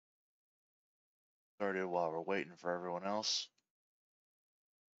Started while we're waiting for everyone else.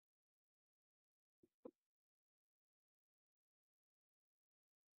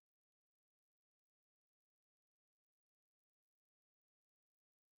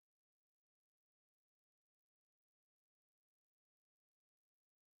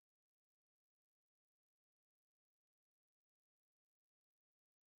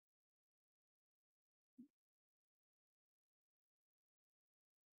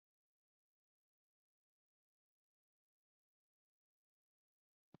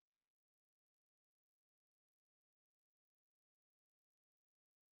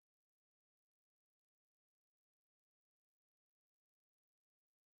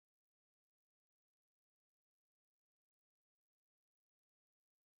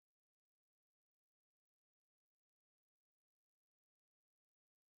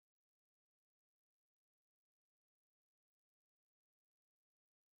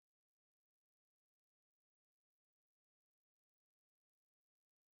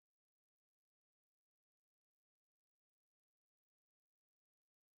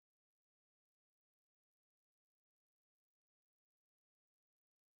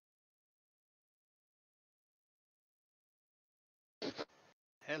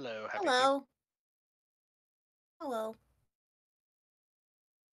 Hello, happy Hello. Hello.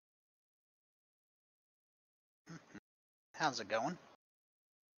 How's it going?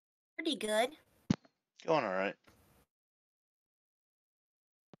 Pretty good. Going all right.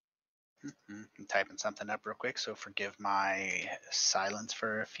 I'm typing something up real quick, so forgive my silence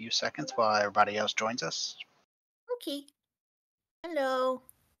for a few seconds while everybody else joins us. Okay. Hello.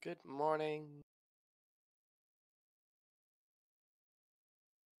 Good morning.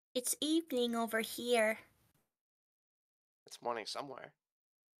 It's evening over here. It's morning somewhere.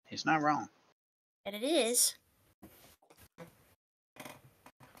 He's not wrong. And it is.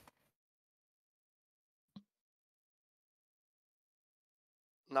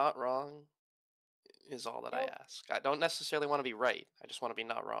 Not wrong is all that I ask. I don't necessarily want to be right. I just want to be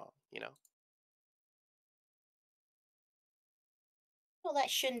not wrong, you know? Well, that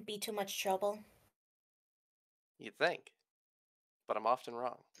shouldn't be too much trouble. You'd think. But I'm often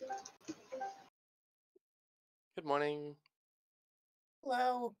wrong. Good morning.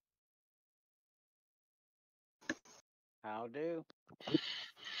 Hello. How do?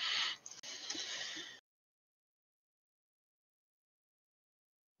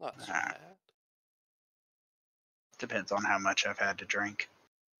 Not so Ah. bad. Depends on how much I've had to drink.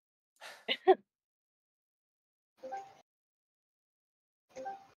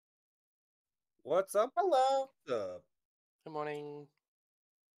 What's up? Hello. What's up? Good morning.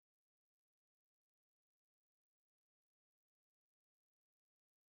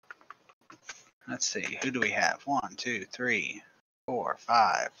 Let's see, who do we have? 1, 2, 3, 4,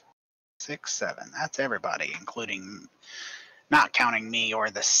 5, 6, 7. That's everybody, including not counting me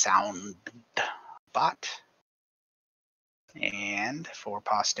or the sound bot. And for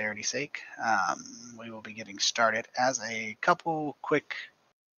posterity's sake, we will be getting started. As a couple quick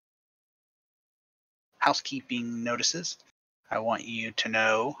housekeeping notices, I want you to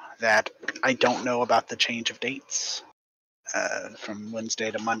know that I don't know about the change of dates. From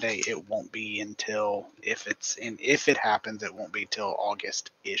Wednesday to Monday, it won't be until if it happens, it won't be till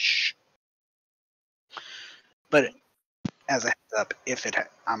August-ish. But as a heads up,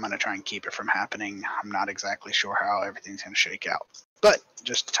 I'm gonna try and keep it from happening. I'm not exactly sure how everything's gonna shake out, but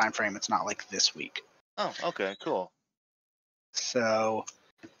just the time frame. It's not like this week. Oh, okay, cool. So,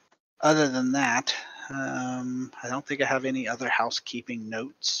 other than that, I don't think I have any other housekeeping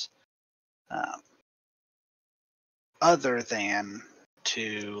notes. Other than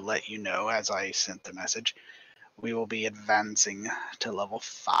to let you know, as I sent the message, we will be advancing to level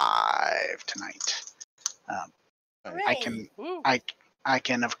 5 tonight. Hooray. I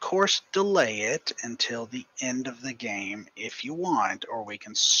can of course delay it until the end of the game if you want, or we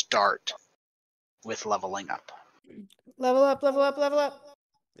can start with leveling up. Level up, level up, level up.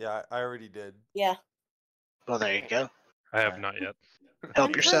 Yeah, I already did. Yeah. Well, there you go. I have not yet. Help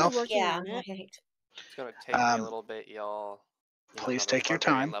I'm yourself. currently working Yeah. on it. Right. It's going to take me a little bit, y'all. You know Please how those take your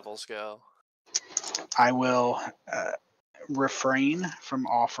barbarian time. levels go. I will refrain from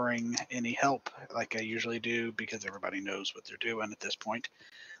offering any help like I usually do because everybody knows what they're doing at this point.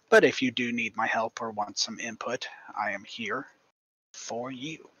 But if you do need my help or want some input, I am here for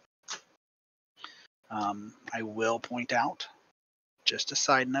you. I will point out, just a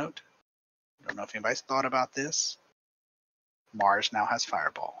side note, I don't know if anybody's thought about this, Mars now has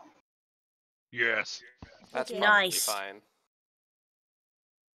Fireball. Yes. That's Okay. probably Nice. fine.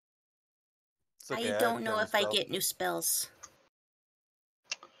 It's okay, I had don't know 10 if I spells. get new spells.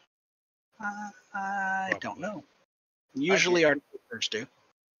 I don't Probably. know. Usually artificers do,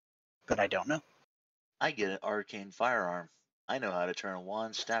 but I don't know. I get an arcane firearm. I know how to turn a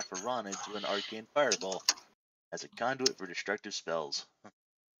wand staff or run into an arcane fireball as a conduit for destructive spells.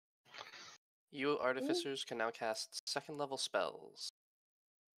 You artificers can now cast second level spells.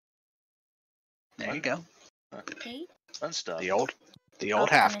 There you go. Okay. Fun stuff. The old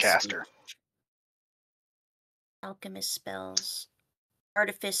half Alchemist caster. speech. Alchemist spells.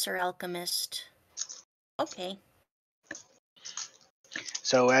 Artificer, alchemist. Okay.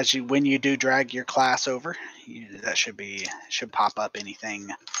 So when you do drag your class over, that should pop up anything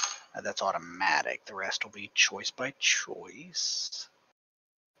that's automatic. The rest will be choice by choice.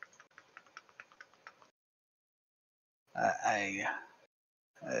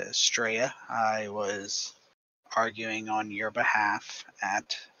 Straya, I was arguing on your behalf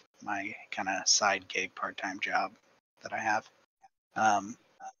at my kind of side gig part-time job that I have.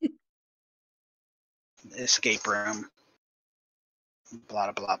 Escape room,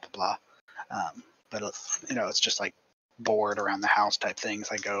 blah, blah, blah, blah, blah. But, it's just like bored around the house type things.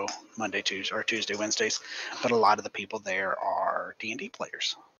 I go Monday, Tuesday, Wednesdays. But a lot of the people there are D&D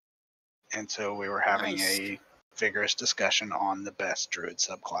players. And so we were having Nice. a vigorous discussion on the best druid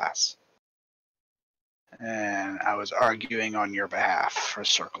subclass. And I was arguing on your behalf for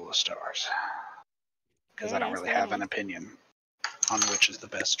Circle of Stars. Because I don't really have an opinion on which is the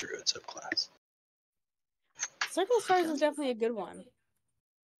best druid subclass. Circle of Stars is definitely a good one.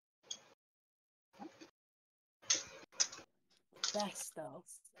 Best though.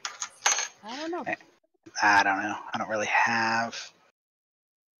 I don't know. I don't know. I don't really have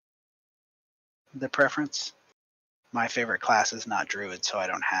the preference. My favorite class is not druid, so I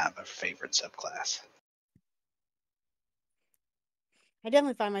don't have a favorite subclass. I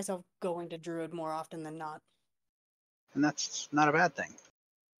definitely find myself going to druid more often than not. And that's not a bad thing.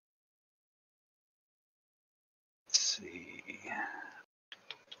 Let's see.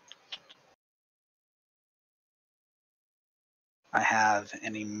 I have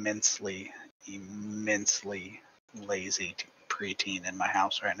an immensely lazy preteen in my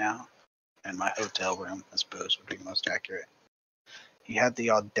house right now. In my hotel room, I suppose would be most accurate. He had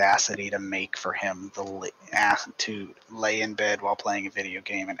the audacity to make for him to lay in bed while playing a video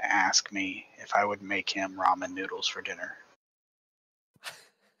game and ask me if I would make him ramen noodles for dinner.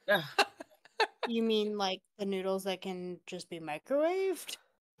 You mean like the noodles that can just be microwaved?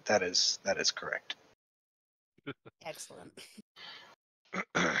 That is correct. Excellent.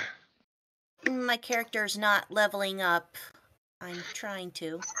 My character's not leveling up. I'm trying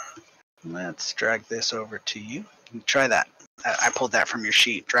to. Let's drag this over to you. Try that. I pulled that from your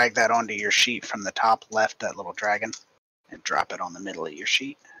sheet. Drag that onto your sheet from the top left, that little dragon, and drop it on the middle of your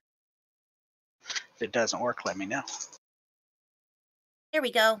sheet. If it doesn't work, let me know. Here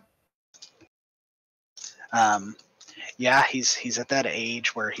we go. Yeah, he's at that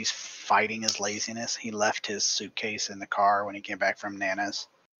age where he's fighting his laziness. He left his suitcase in the car when he came back from Nana's,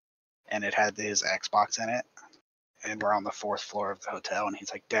 and it had his Xbox in it. And we're on the 4th floor of the hotel, and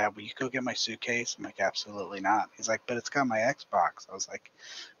he's like, "Dad, will you go get my suitcase?" I'm like, "Absolutely not." He's like, "But it's got my Xbox." I was like,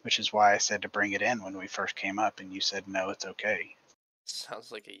 which is why I said to bring it in when we first came up, and you said, "No, it's okay."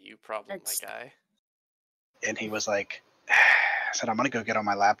 Sounds like a you problem, That's- my guy. And he was like, I said, "I'm going to go get on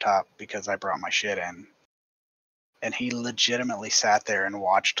my laptop because I brought my shit in." And he legitimately sat there and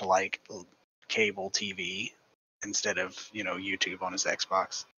watched like cable TV instead of, YouTube on his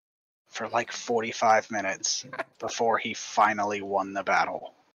Xbox for like 45 minutes before he finally won the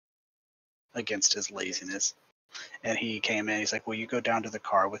battle against his laziness. And he came in, he's like, "Will you go down to the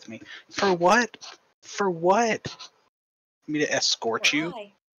car with me?" "For what? For what? Me to escort you?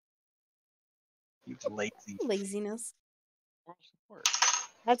 Why? You lazy." Laziness.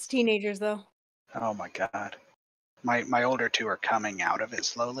 That's teenagers though. Oh my god. My older two are coming out of it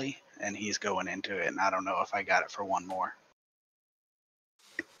slowly, and he's going into it, and I don't know if I got it for one more.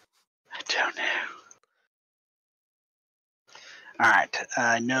 I don't know. Alright,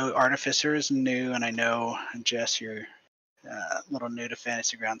 I know Artificer is new, and I know, Jess, you're a little new to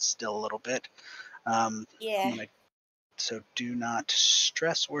Fantasy Grounds still a little bit. Yeah. So do not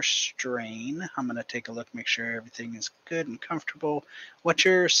stress or strain. I'm going to take a look, make sure everything is good and comfortable. What's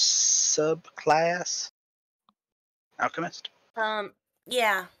your subclass? Alchemist?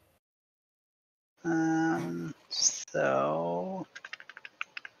 Yeah. So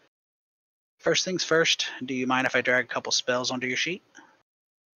first things first, do you mind if I drag a couple spells onto your sheet?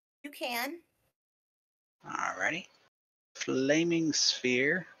 You can. Alrighty. Flaming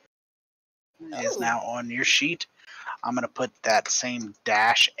Sphere is Ooh. now on your sheet. I'm going to put that same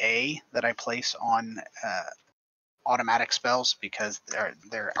 -A that I place on automatic spells because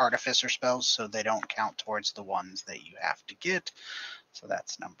they're artificer spells, so they don't count towards the ones that you have to get. So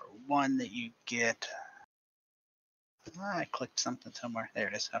that's number 1 that you get. I clicked something somewhere. There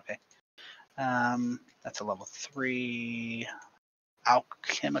it is. Okay. That's a level 3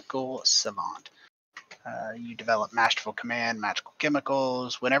 alchemical savant. You develop masterful command, magical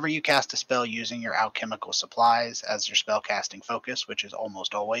chemicals. Whenever you cast a spell using your alchemical supplies as your spell casting focus, which is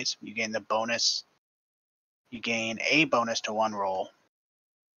almost always, you gain a bonus to one roll.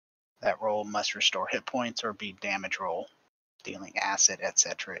 That roll must restore hit points or be damage roll, dealing acid,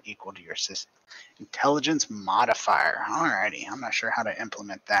 etc., equal to your intelligence modifier. Alrighty, I'm not sure how to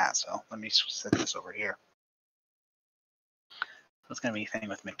implement that, so let me set this over here. It's going to be a thing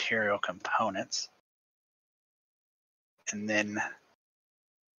with material components. And then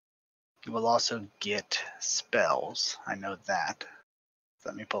you will also get spells. I know that.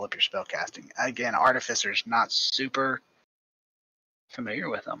 Let me pull up your spell casting. Again, Artificer's not super familiar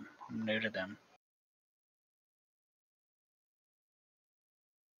with them. I'm new to them.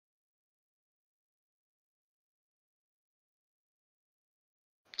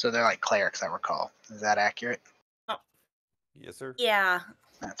 So they're like clerics, I recall. Is that accurate? Yes, sir. Yeah.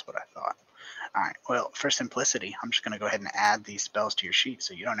 That's what I thought. All right. Well, for simplicity, I'm just going to go ahead and add these spells to your sheet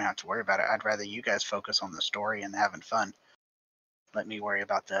so you don't have to worry about it. I'd rather you guys focus on the story and having fun. Let me worry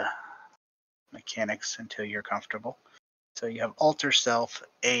about the mechanics until you're comfortable. So you have Alter Self,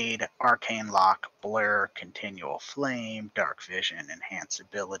 Aid, Arcane Lock, Blur, Continual Flame, Dark Vision, Enhance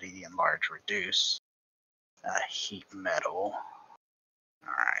Ability, Enlarge, Reduce, Heat Metal.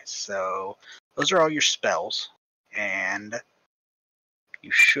 Alright, so those are all your spells, and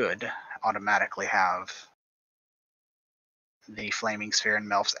you should automatically have the Flaming Sphere and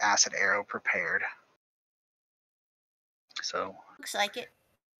Melf's Acid Arrow prepared. So Looks like it.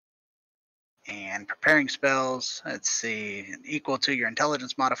 and preparing spells, let's see, equal to your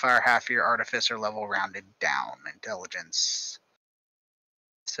intelligence modifier, half your artificer level rounded down intelligence.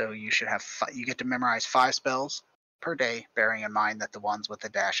 So you should have you get to memorize 5 spells per day, bearing in mind that the ones with the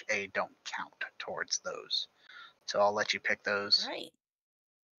 -A don't count towards those. So I'll let you pick those. Right.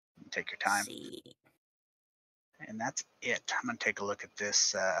 Take your time. See. And that's it. I'm going to take a look at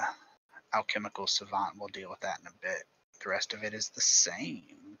this alchemical savant. We'll deal with that in a bit. The rest of it is the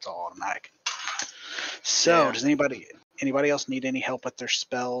same. It's all automatic. So, Yeah. does anybody else need any help with their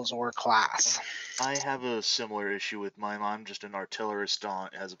spells or class? I have a similar issue with mine. I'm just an artillerist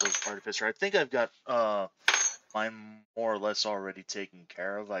as opposed to artificer. I think I've got mine more or less already taken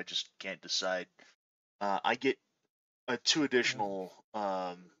care of. I just can't decide. I get 2 additional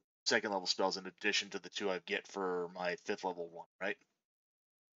second level spells in addition to the 2 I get for my 5th level one, right?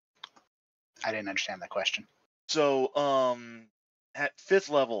 I didn't understand that question. So at 5th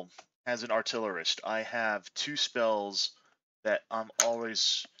level as an artillerist, I have 2 spells that I'm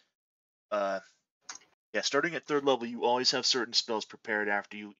always starting at 3rd level, you always have certain spells prepared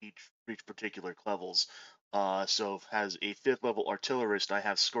after you reach particular levels. So as a 5th level artillerist, I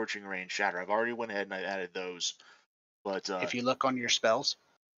have Scorching Ray and Shatter. I've already went ahead and I added those. But If you look on your spells,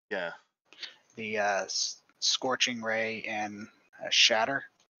 yeah, the Scorching Ray and Shatter,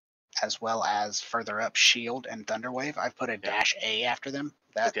 as well as further up Shield and Thunderwave, I've put a -A after them.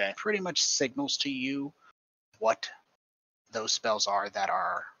 That pretty much signals to you what those spells are that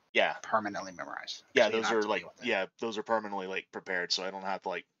are permanently memorized. Yeah, those are like those are permanently like prepared, so I don't have to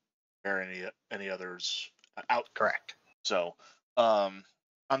like prepare any others out. Correct. So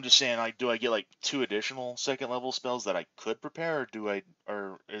I'm just saying, do I get like 2 additional 2nd level spells that I could prepare,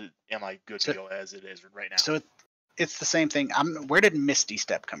 or am I good to go as it is right now? So it's the same thing. Where did Misty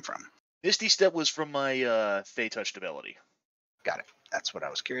Step come from? Misty Step was from my Fey Touched ability. Got it. That's what I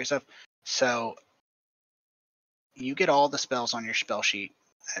was curious of. So you get all the spells on your spell sheet.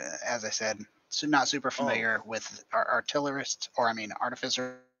 As I said, so not super familiar with artillerists, or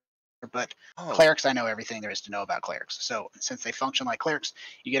artificer, but clerics, I know everything there is to know about clerics. So since they function like clerics,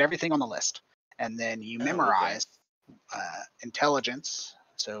 you get everything on the list, and then you memorize intelligence.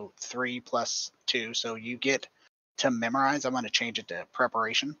 So 3 plus 2. So you get to memorize. I'm going to change it to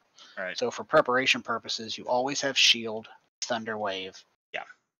preparation. All right. So for preparation purposes, you always have Shield, Thunder Wave,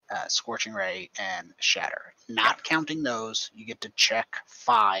 Scorching Ray, and Shatter. Not counting those, you get to check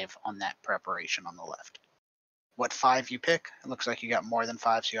 5 on that preparation on the left. What 5 you pick? It looks like you got more than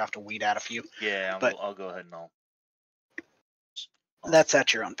 5, so you have to weed out a few. Yeah, but I'll go ahead and I'll. That's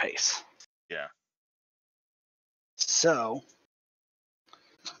at your own pace. Yeah. So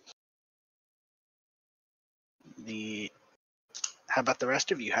how about the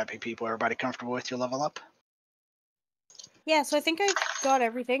rest of you happy people? Everybody comfortable with your level up? Yeah, so I think I've got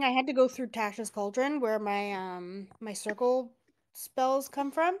everything. I had to go through Tasha's Cauldron where my circle spells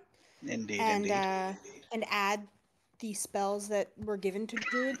come from, Indeed, and indeed. and add the spells that were given to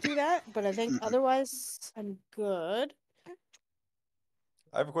Druid through that. But I think otherwise I'm good.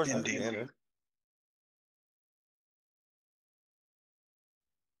 I have a question for Indeed. Tanner.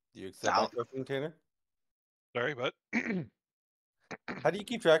 Do you accept my I'll- question, Tanner? Sorry, but How do you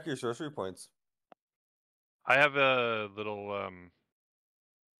keep track of your sorcery points? I have a little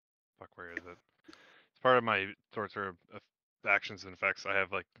fuck, where is it? It's part of my sorcerer of actions and effects. I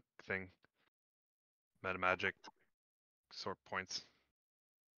have like thing meta magic sort points.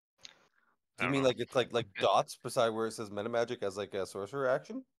 Do you mean like it's like dots beside where it says metamagic as like a sorcerer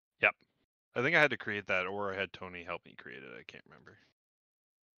action? Yep. I think I had to create that, or I had Tony help me create it. I can't remember.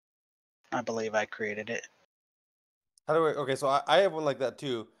 I believe I created it. How do I? Okay, so I have one like that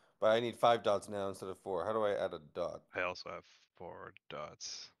too, but I need 5 dots now instead of 4. How do I add a dot? I also have 4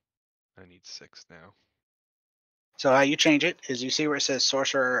 dots. I need 6 now. So how you change it is you see where it says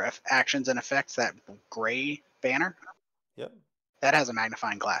Sorcerer Actions and Effects, that gray banner? Yep. That has a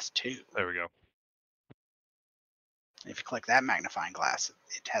magnifying glass too. There we go. If you click that magnifying glass,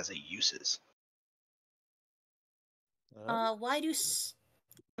 it has a uses. Why do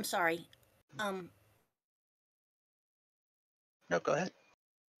I'm sorry. No, go ahead.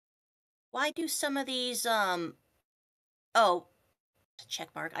 Why do some of these check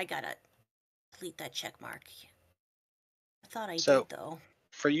mark. I gotta delete that check mark. I thought I So- did though.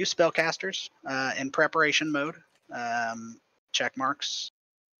 For you spellcasters, in preparation mode, check marks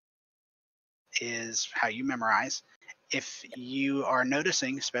is how you memorize. If you are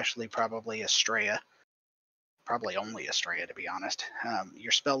noticing, especially probably Estrella, probably only Estrella to be honest,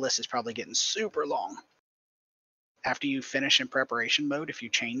 your spell list is probably getting super long. After you finish in preparation mode, if you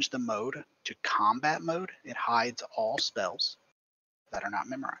change the mode to combat mode, it hides all spells that are not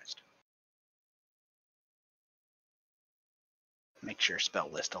memorized. Makes your spell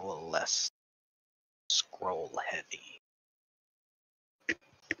list a little less scroll heavy.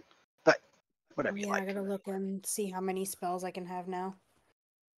 But whatever you Yeah, like. I gotta look and see how many spells I can have now.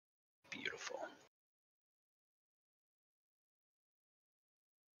 Beautiful.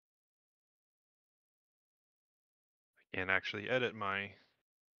 I can't actually edit my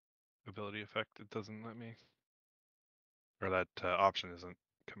ability effect. It doesn't let me. Or that option isn't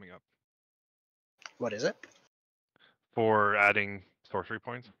coming up. What is it? For adding sorcery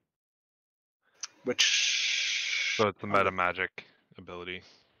points. Which So it's the meta magic ability.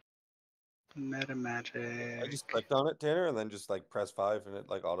 meta I magic? just clicked on it, Tanner, and then just like press 5 and it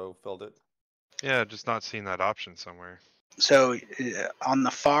like auto filled it. Yeah, just not seeing that option somewhere. So on the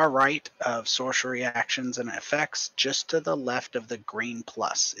far right of sorcery actions and effects, just to the left of the green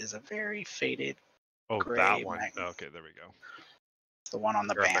plus is a very faded. Oh, Gray that one. magnet. Okay, there we go. The one on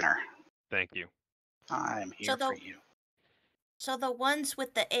the Perfect. banner. Thank you. I'm here So for the- you. So the ones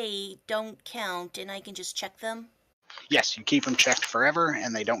with the A don't count, and I can just check them. Yes, you keep them checked forever,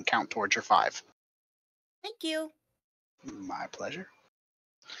 and they don't count towards your 5. Thank you. My pleasure.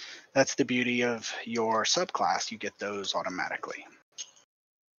 That's the beauty of your subclass. You get those automatically.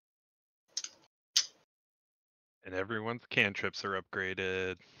 And everyone's cantrips are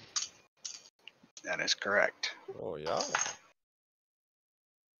upgraded. That is correct. Oh yeah.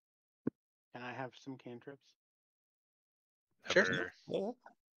 Can I have some cantrips? Sure. Ever. Yeah.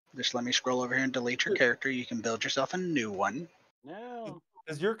 Just let me scroll over here and delete your character. You can build yourself a new one. No.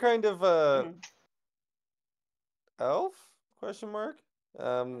 Is you're kind of elf? Question mark.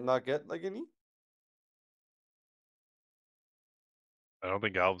 Not get like any. I don't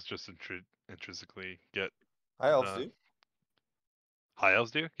think elves just intrinsically get. High elves Uh, do. High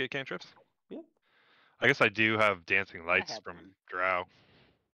elves do get cantrips? Yeah. I guess I do have dancing lights have from one. Drow.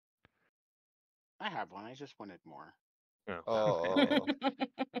 I have one. I just wanted more. Oh.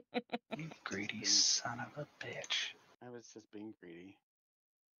 You greedy son of a bitch. I was just being greedy.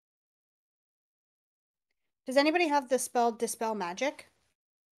 Does anybody have the spell Dispel Magic?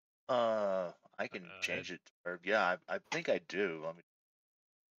 I can change it. Or yeah, I think I do. I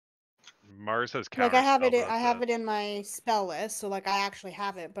mean, Mars has Like I have it, counterspell, I but have it in my spell list, so like I actually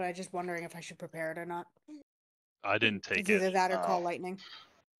have it, but I'm just wondering if I should prepare it or not. I didn't take It's it. either that or Call Oh. Lightning.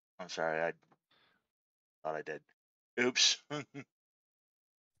 I'm sorry. I thought I did. Oops.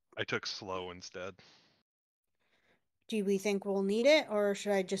 I took slow instead. Do we think we'll need it, or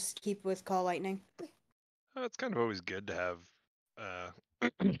should I just keep with Call Lightning? It's kind of always good to have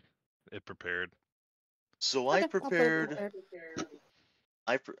it prepared. So Okay, I I'll put it prepared. prepared.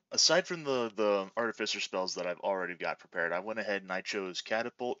 Aside from the artificer spells that I've already got prepared, I went ahead and I chose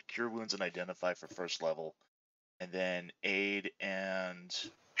catapult, cure wounds, and identify for first level, and then aid and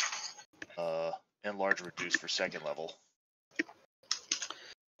enlarge reduce for second level.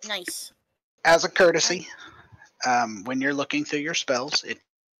 Nice. As a courtesy, when you're looking through your spells, it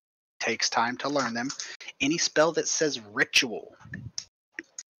takes time to learn them. Any spell that says ritual,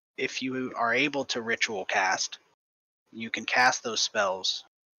 if you are able to ritual cast, you can cast those spells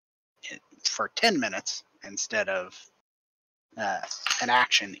for 10 minutes instead of an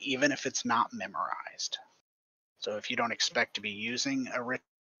action, even if it's not memorized. So if you don't expect to be using a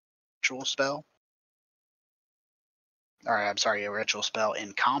ritual spell, or I'm sorry, a ritual spell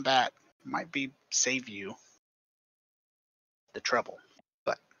in combat, might be save you the trouble.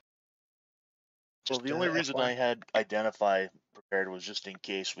 But Well, just the only reason FYI. I had identify prepared was just in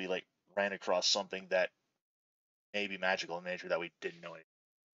case we like ran across something that may be magical in nature that we didn't know.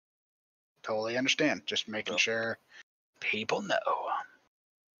 Totally understand. Just making So- sure people know.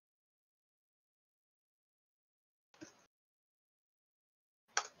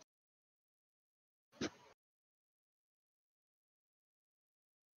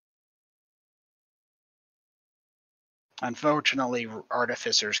 Unfortunately,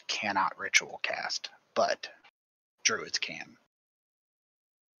 artificers cannot ritual cast, but druids can.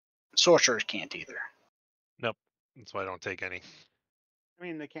 Sorcerers can't either. Nope. That's why I don't take any. I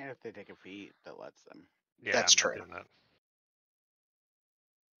mean, they can't if they take a feat that lets them, Yeah, That's I'm not true. doing that.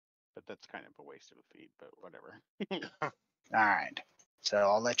 but that's kind of a waste of a feat. But whatever. All right. So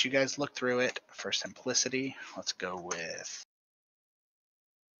I'll let you guys look through it for simplicity. Let's go with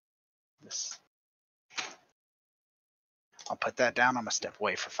this. I'll put that down. I'm gonna step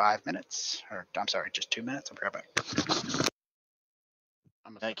away for 5 minutes, or I'm sorry, just 2 minutes. I'll be right back.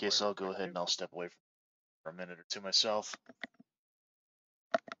 I'm In that case, I'll go ahead and I'll step away for a minute or two myself.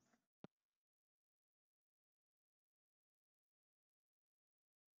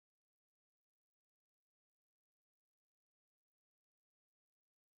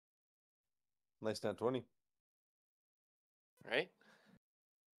 Nice nat 20. Right?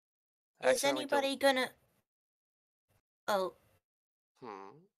 Is Accidentally anybody gonna? Oh,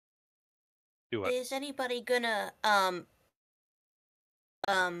 Do what? is anybody gonna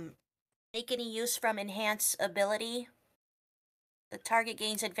make any use from enhance ability? The target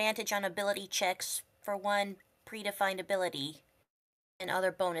gains advantage on ability checks for one predefined ability, and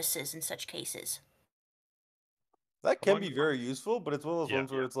other bonuses in such cases. That can Among- be very useful, but it's one of those Yeah.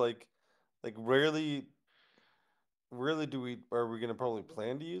 ones where it's like rarely are we gonna probably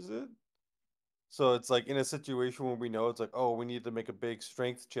plan to use it. So it's like in a situation where we know it's like, oh, we need to make a big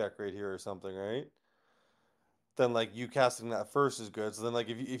strength check right here or something, right? Then like you casting that first is good. So then like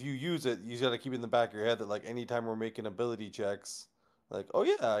if you use it, you gotta keep it in the back of your head that like anytime we're making ability checks, like, oh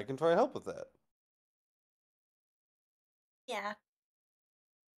yeah, I can try and help with that. Yeah.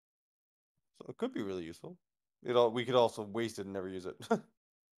 So it could be really useful. We could also waste it and never use it.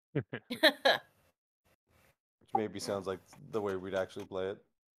 Which maybe sounds like the way we'd actually play it.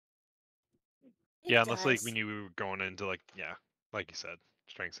 Yeah, unless like does. when you were going into like like you said,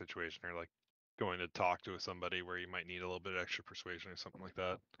 strength situation or like going to talk to somebody where you might need a little bit of extra persuasion or something like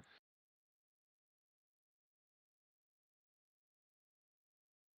that.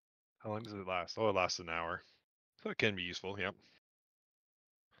 How long does it last? Oh, it lasts an hour. So it can be useful, yep.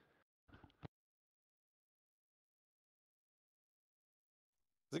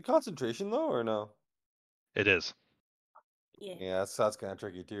 Is it concentration though or no? It is. Yeah. Yeah, that's kind of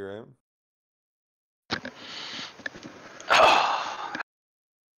tricky too, right?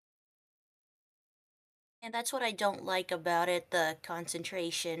 And that's what I don't like about it, the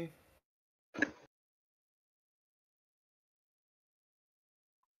concentration.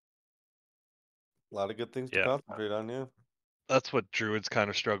 A lot of good things to Yeah. concentrate on, yeah. That's what druids kind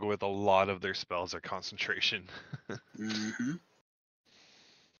of struggle with. A lot of their spells are concentration. Mm-hmm.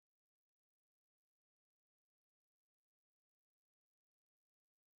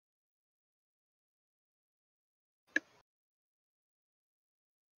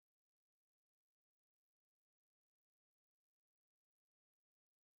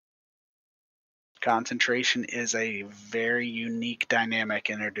 Concentration is a very unique dynamic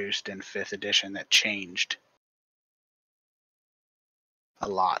introduced in 5th edition that changed a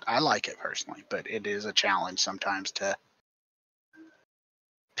lot. I like it personally, but it is a challenge sometimes to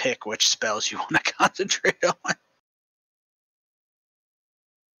pick which spells you want to concentrate on. I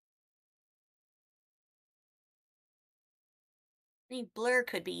mean, blur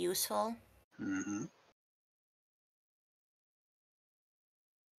could be useful. Mm-hmm.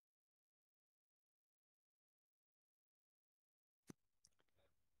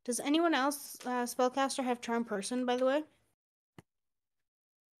 Does anyone else spellcaster have charm person, by the way?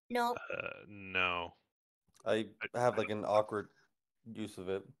 Nope. No. I have like an awkward use of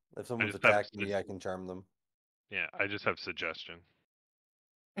it. If someone's just have attacking me, I can charm them, Yeah, I just have suggestion.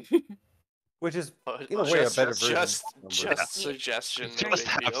 which is But in a way a better version. just of Yeah. Numbers. suggestion, no Just big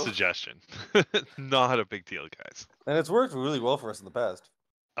have deal. suggestion. Not a big deal, guys. And it's worked really well for us in the past.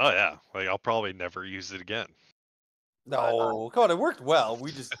 Oh yeah, like I'll probably never use it again. No, come on, it worked well.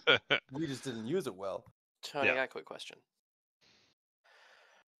 We just didn't use it well. Tony, Yeah. I got a quick question.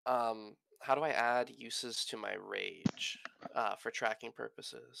 How do I add uses to my rage for tracking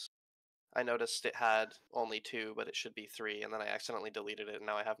purposes? I noticed it had only 2, but it should be 3, and then I accidentally deleted it, and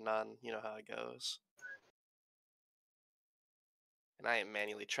now I have none. You know how it goes. And I am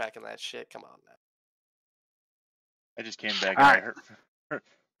manually tracking that shit. Come on now. I just came back and I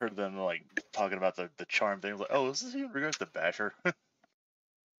heard them like talking about the charm thing. I was like, oh, is this in regards to Basher?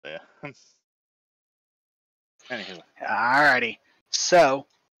 Yeah. Anywho, Alrighty. So,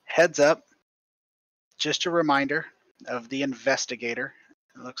 heads up. Just a reminder of the investigator.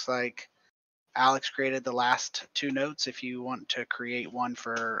 It looks like Alex created the last 2 notes. If you want to create one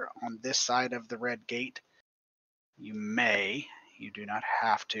for on this side of the red gate, you may. You do not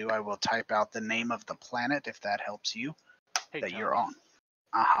have to. I will type out the name of the planet if that helps you Hey, that you're Tony, on.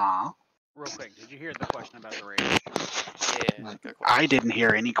 Uh-huh. real quick, did you hear the question about the rage? Yeah, good I question. didn't hear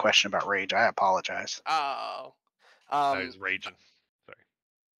any question about rage. I apologize. Oh. I was raging. Sorry.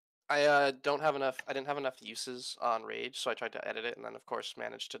 I don't have enough. I didn't have enough uses on Rage, so I tried to edit it, and then of course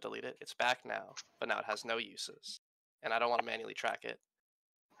managed to delete it. It's back now, but now it has no uses, and I don't want to manually track it.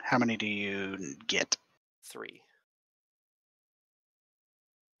 How many do you get? 3.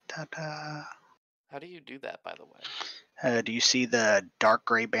 Ta-da. How do you do that, by the way? Do you see the dark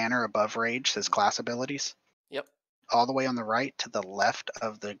gray banner above rage says class abilities? Yep. All the way on the right to the left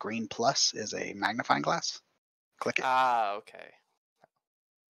of the green plus is a magnifying glass. Click it. Ah, okay.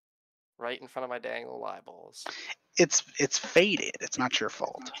 Right in front of my dang little eyeballs. It's faded. It's not your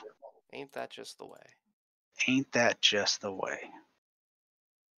fault. Ain't that just the way? Ain't that just the way?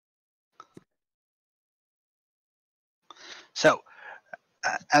 So,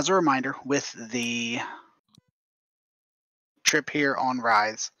 as a reminder, with the trip here on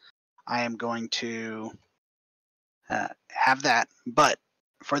Rise, I am going to have that. But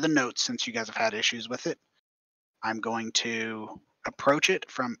for the notes, since you guys have had issues with it, I'm going to approach it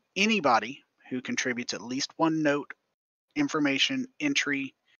from anybody who contributes at least 1 note, information,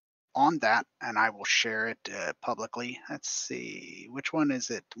 entry on that, and I will share it publicly. Let's see, which one is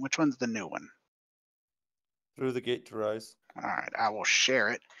it? Which one's the new one? Through the gate to rise. All right, I will share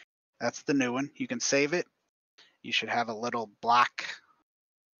it. That's the new one. You can save it. You should have a little black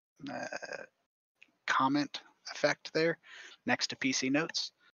comment effect there next to PC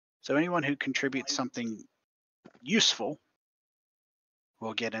notes. So anyone who contributes something useful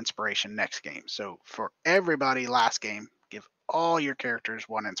will get inspiration next game. So for everybody last game, give all your characters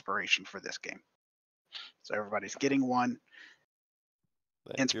 1 inspiration for this game. So everybody's getting 1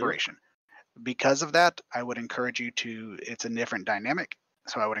 Thank you. inspiration. Because of that, I would encourage you to, it's a different dynamic,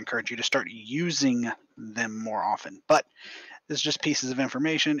 so I would encourage you to start using them more often. But this is just pieces of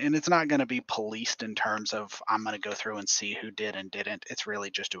information, and it's not going to be policed in terms of I'm going to go through and see who did and didn't. It's really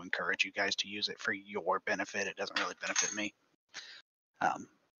just to encourage you guys to use it for your benefit. It doesn't really benefit me.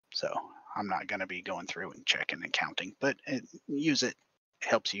 So I'm not going to be going through and checking and counting, but use it. It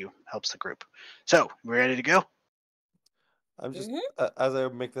helps you, helps the group. So, we ready to go? I'm just Mm-hmm. as I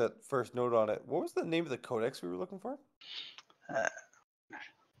make that first note on it. What was the name of the codex we were looking for? Let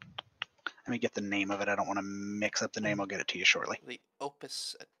me get the name of it. I don't want to mix up the name. I'll get it to you shortly. The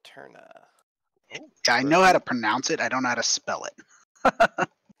Opus Eterna. I know how to pronounce it. I don't know how to spell it.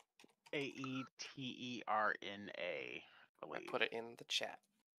 Aeterna, I believe. put it in the chat.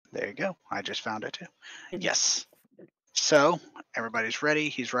 There you go. I just found it too. Yes. So everybody's ready.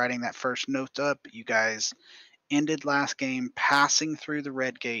 He's writing that first note up. You guys ended last game passing through the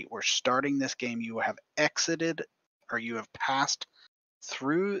red gate. We're starting this game. You have exited, or you have passed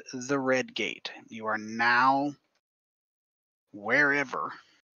through the red gate. You are now wherever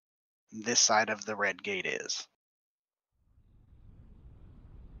this side of the red gate is.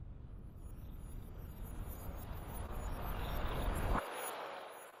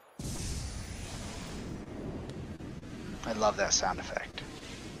 I love that sound effect.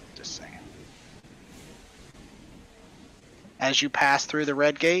 Just saying. As you pass through the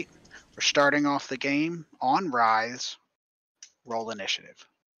red gate, we're starting off the game on Rise. Roll initiative.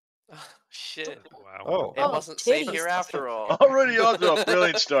 Oh, shit. Wow. Oh, It Oh, wasn't safe titties. here after all. already off to a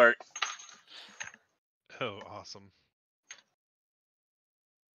brilliant start. Oh, awesome.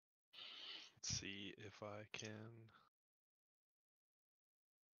 Let's see if I can.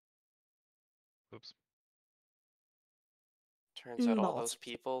 Oops. Turns out all No. those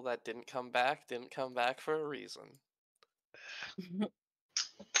people that didn't come back for a reason.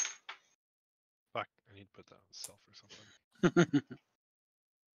 Fuck, I need to put that on self or something.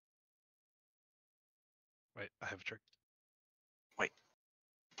 Wait, I have a trick. Wait.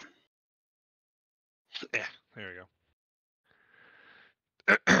 Yeah, there we go.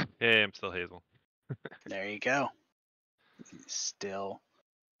 Yeah, I'm still Hazel. There you go. Still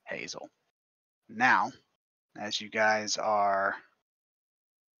Hazel. Now, as you guys are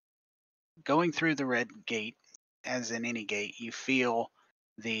going through the red gate, as in any gate, you feel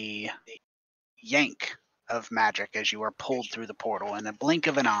the yank of magic as you are pulled through the portal. In a blink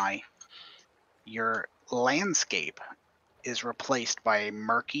of an eye, your landscape is replaced by a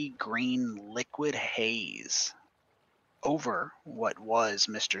murky green liquid haze over what was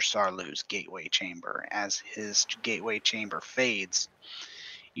Mr. Sarlu's gateway chamber. As his gateway chamber fades,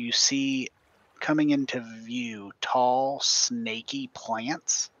 you see coming into view tall, snaky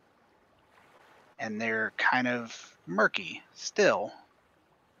plants, and they're kind of murky still,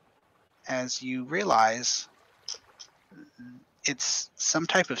 as you realize it's some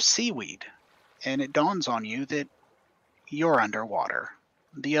type of seaweed, and it dawns on you that you're underwater.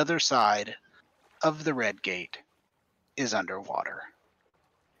 The other side of the red gate is underwater,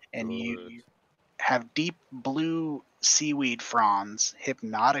 and you Good. have deep blue seaweed fronds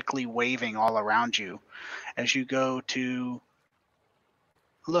hypnotically waving all around you as you go to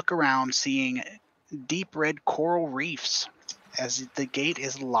look around, seeing deep red coral reefs as the gate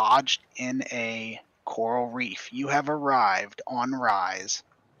is lodged in a coral reef. You have arrived on Rise,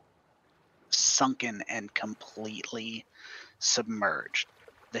 sunken and completely submerged.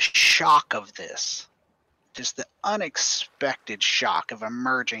 The shock of this, just the unexpected shock of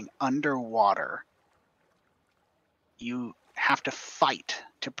emerging underwater, you have to fight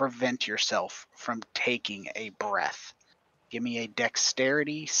to prevent yourself from taking a breath. Give me a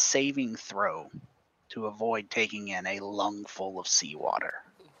dexterity saving throw to avoid taking in a lungful of seawater.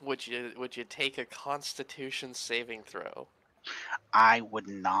 Would you take a Constitution saving throw? I would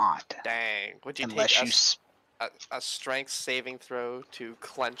not. Dang. Would you Unless take you a strength saving throw to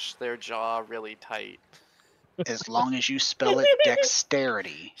clench their jaw really tight? as long as you spell it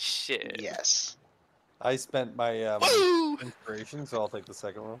dexterity. Shit. Yes. I spent my Woo! inspiration, so I'll take the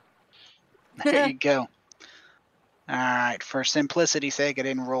second one. There you go. All right, for simplicity's sake, I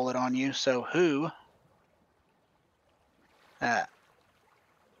didn't roll it on you. So who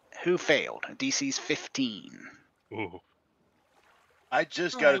failed? DC's 15. Ooh. I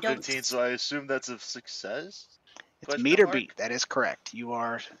just Oh, got I a don't 15, so I assume that's a success. It's Question meter mark? beat. That is correct. You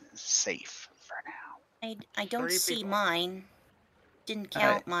are safe for now. I don't 3 see people. mine. Didn't All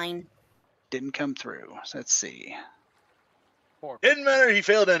right. count mine. Didn't come through. So let's see. 4 Didn't matter, he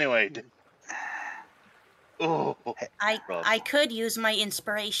failed anyway. Oh, I rough. could use my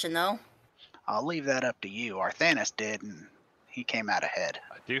inspiration though. I'll leave that up to you. Arthanis did, and he came out ahead.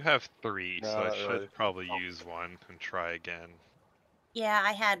 I do have 3, No, so I not should really. probably use one and try again. Yeah,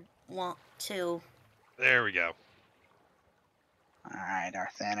 I had 2. There we go. All right,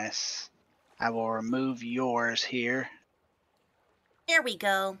 Arthanis. I will remove yours here. There we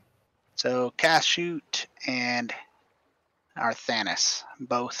go. So Kashoot and Arthanis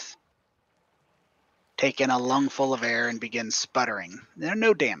both take in a lungful of air and begin sputtering. There's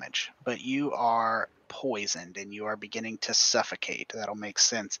no damage, but you are poisoned and you are beginning to suffocate. That'll make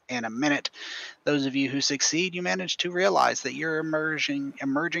sense in a minute. Those of you who succeed, you manage to realize that you're emerging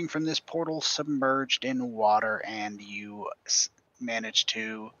from this portal submerged in water, and you manage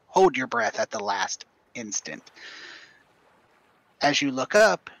to hold your breath at the last instant. As you look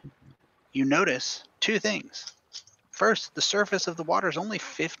up, you notice 2 things. First, the surface of the water is only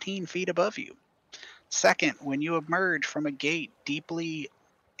 15 feet above you. Second, when you emerge from a gate deeply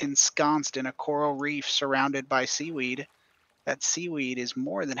ensconced in a coral reef surrounded by seaweed, that seaweed is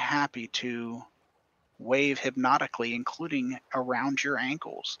more than happy to wave hypnotically, including around your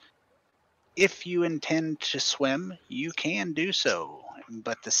ankles. If you intend to swim, you can do so,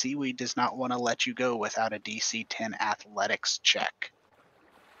 but the seaweed does not want to let you go without a DC 10 athletics check.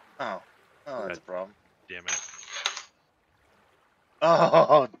 Oh, that's a problem. Damn it.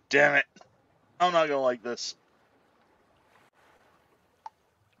 Oh, damn it. I'm not gonna like this.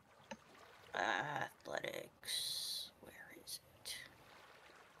 Athletics. Where is it?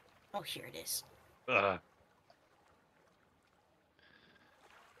 Oh, here it is.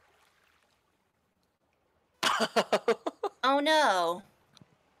 Oh no.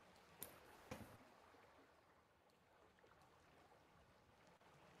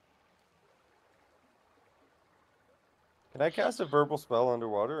 Can I cast a verbal spell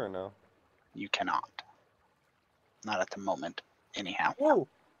underwater or no? You cannot. Not at the moment. anyhow. Whoa.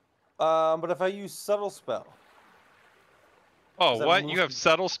 But if I use subtle spell, Oh, that what? removes You have the-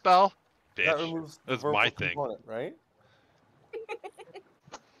 subtle spell? that Bitch. removes the That's verbal my thing. component, right?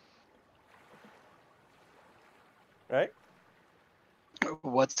 Right?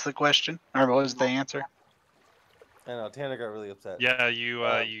 What's the question? Or what was the answer? I know, Tanner got really upset. Yeah,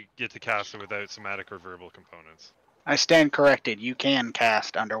 you get to cast it without somatic or verbal components. I stand corrected. You can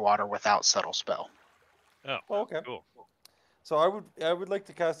cast underwater without subtle spell. Oh, okay. cool. So I would like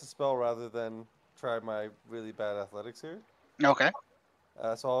to cast a spell rather than try my really bad athletics here. Okay.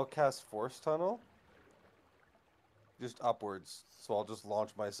 So I'll cast Force Tunnel. Just upwards. So I'll just launch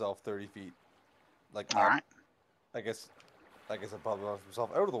myself 30 feet. Like All up. right. I guess I'd probably launch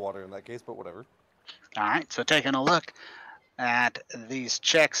myself out of the water in that case, but whatever. All right. So taking a look at these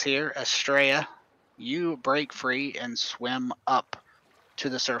checks here, Estrella, you break free and swim up to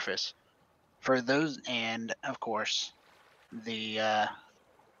the surface. For those, and of course, the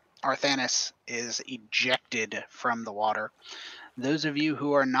Arthanis is ejected from the water. Those of you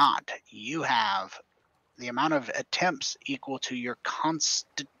who are not, you have the amount of attempts equal to your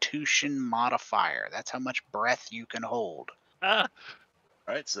Constitution modifier. That's how much breath you can hold. Ah,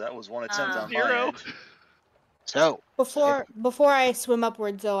 All right, so that was one attempt on my 0. end. So, Before I swim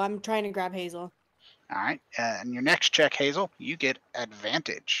upwards, though, I'm trying to grab Hazel. all right, and your next check, Hazel, you get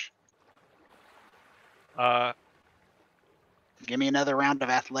advantage. Give me another round of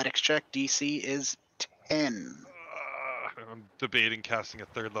athletics check. DC is 10. I'm debating casting a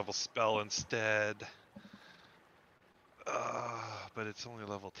 3rd level spell instead. But it's only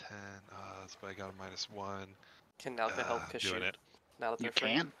level 10. That's why I got a -1. Can Nalka help doing shoot? it. Now that You they're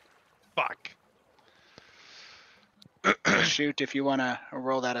free? can Fuck. shoot if you want to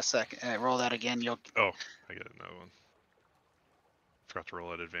roll that a second. Roll that again. You'll. Oh, I get another one. Forgot to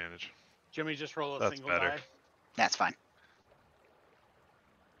roll at advantage. Jimmy, just roll a That's single better. die. That's fine.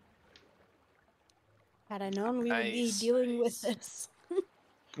 Had I known we would be Nice, dealing with nice. this.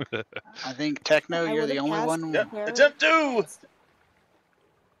 I think Techno, I you're the would've only cast one. Yep. Where- Attempt 2!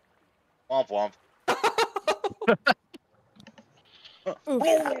 Womp womp.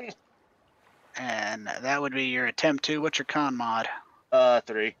 Oof. And that would be your attempt to. What's your con mod?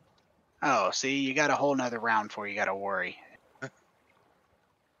 3. Oh, see, you got a whole nother round before you got to worry. Uh,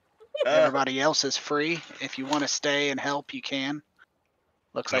 Everybody else is free. If you want to stay and help, you can.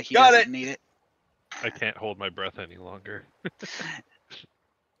 Looks Nope. like he Got doesn't it. need it. I can't hold my breath any longer.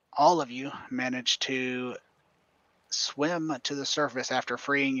 All of you managed to swim to the surface after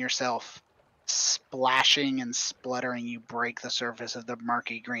freeing yourself. Splashing and spluttering, you break the surface of the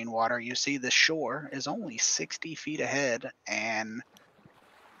murky green water. You see the shore is only 60 feet ahead, and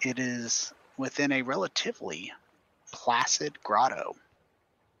it is within a relatively placid grotto.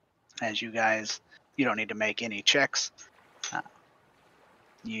 As you guys, you don't need to make any checks.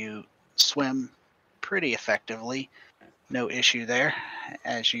 You swim pretty effectively. No issue there.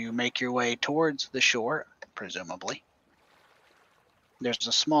 As you make your way towards the shore, presumably, there's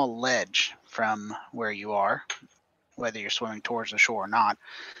a small ledge from where you are, whether you're swimming towards the shore or not,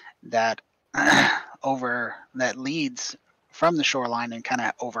 that that leads from the shoreline and kind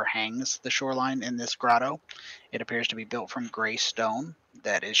of overhangs the shoreline in this grotto. It appears to be built from gray stone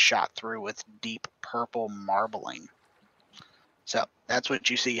that is shot through with deep purple marbling. So that's what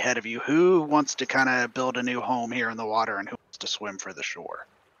you see ahead of you. Who wants to kind of build a new home here in the water, and who wants to swim for the shore?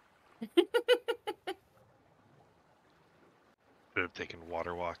 Should have taken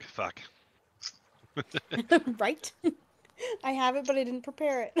water walk. Fuck. Right? I have it, but I didn't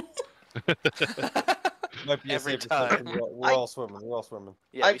prepare it. Might be a Every safe assumption. time. We're all swimming. We're all swimming.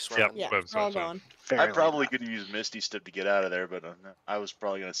 Yeah, I- we swim. Yep. Yeah, Swim, we're swim, all swim. going. I Fairly probably well. could have used Misty Step to get out of there, but I was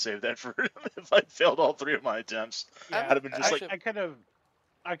probably going to save that for if I failed all 3 of my attempts. Yeah, I'd have been just Actually- like,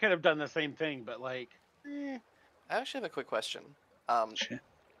 I could have done the same thing, but like, I actually have a quick question. Sure.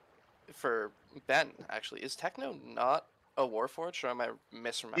 For Ben, actually, is Techno not a Warforged, or am I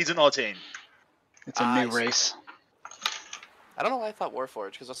misremembering? he's an Altane. It's a I new see. race. I don't know why I thought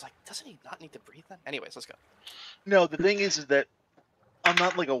Warforged, because I was like, doesn't he not need to breathe then? Anyways, let's go. No, the thing is that I'm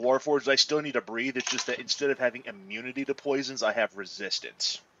not like a Warforged. I still need to breathe. It's just that instead of having immunity to poisons, I have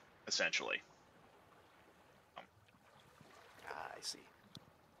resistance, essentially. I see.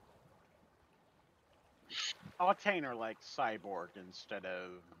 Octane are like cyborg instead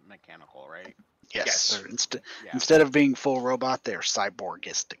of mechanical, right? Yes. Yes. they're Yeah. Instead of being full robot, they're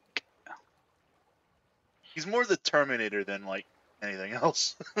cyborgistic. He's more the Terminator than like anything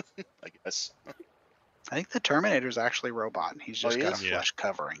else, I guess. I think the Terminator's actually robot. He's just he got is? a Yeah. flesh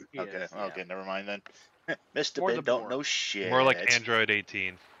covering. He Okay, is, yeah. okay, never mind then. Mr. Or Ben the don't Borg. know shit. More like Android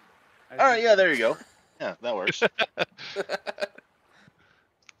 18. I All right, think- yeah, there you go. Yeah, that works.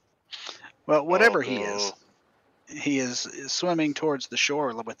 Well, whatever he Oh, is swimming towards the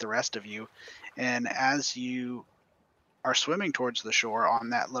shore with the rest of you, and as you are swimming towards the shore on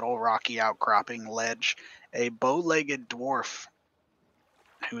that little rocky outcropping ledge, a bow-legged dwarf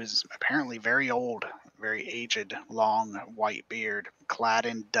who is apparently very old, very aged, long white beard, clad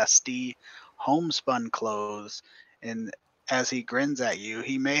in dusty homespun clothes, and as he grins at you,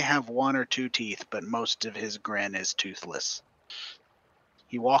 he may have one or two teeth, but most of his grin is toothless.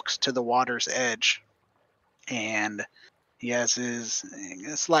 He walks to the water's edge, and he has his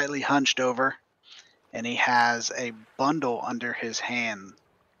slightly hunched over, and he has a bundle under his hand,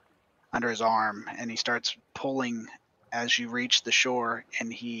 under his arm, and he starts pulling as you reach the shore,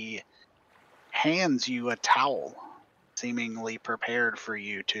 and he hands you a towel, seemingly prepared for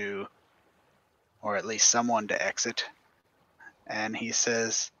you to, or at least someone to exit. And he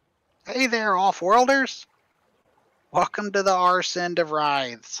says, "Hey there, off-worlders! Welcome to the arse end of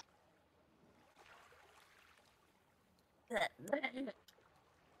Writhes. Thank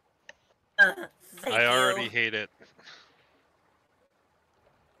I already you. hate it.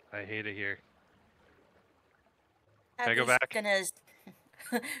 I hate it here. Can I go Abby's back?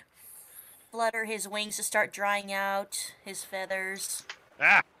 gonna flutter his wings to start drying out his feathers.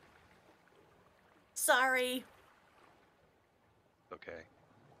 Ah! Sorry. Okay.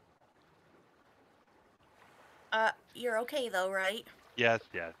 You're okay though, right? Yes,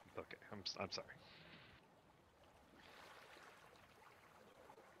 yes. Okay. I'm sorry.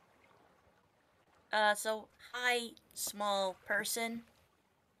 So hi, small person.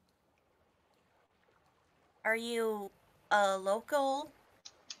 Are you a local?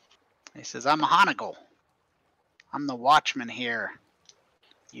 He says, "I'm Honigal. I'm the watchman here.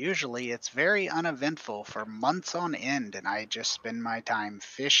 Usually it's very uneventful for months on end, and I just spend my time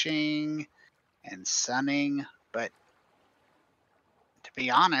fishing and sunning, but to be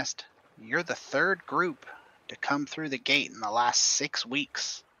honest, you're the third group to come through the gate in the last 6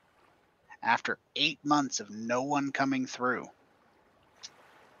 weeks, after 8 months of no one coming through."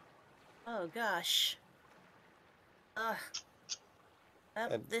 Oh gosh.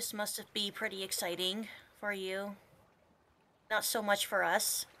 And- This must be pretty exciting for you. Not so much for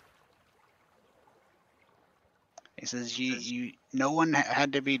us. He says, no one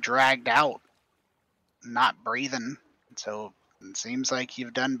had to be dragged out, not breathing, so it seems like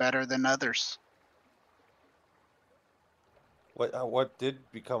you've done better than others." What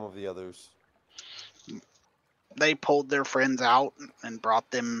did become of the others? They pulled their friends out and brought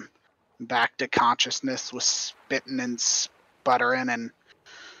them back to consciousness with spitting and sputtering, and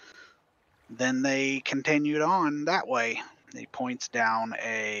then they continued on that way. He points down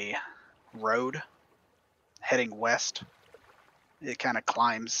a road heading west. It kind of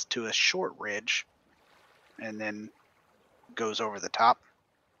climbs to a short ridge and then goes over the top.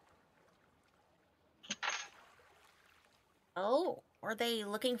 Oh, are they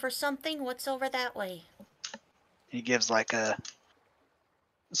looking for something? What's over that way? He gives like a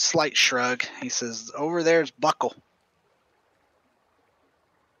slight shrug. He says, "Over there's Buckle."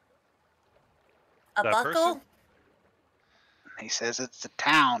 A That buckle? person? He says, "It's a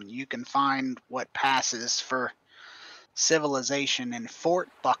town. You can find what passes for civilization in Fort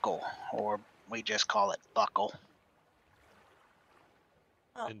Buckle, or we just call it Buckle."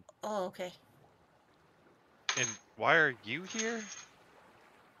 Oh, And- okay. And why are you here?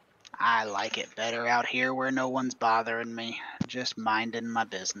 "I like it better out here where no one's bothering me, just minding my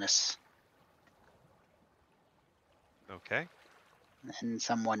business. Okay. And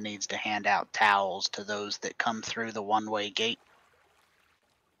someone needs to hand out towels to those that come through the one-way gate."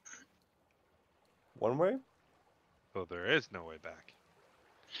 One way? So there is no way back.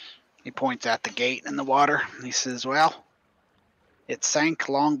 He points at the gate in the water. He says, "Well, it sank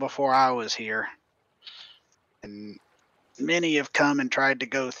long before I was here. And many have come and tried to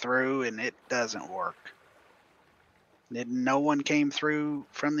go through, and it doesn't work. No one came through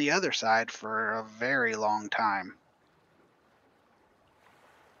from the other side for a very long time.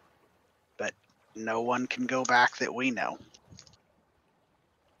 But no one can go back that we know."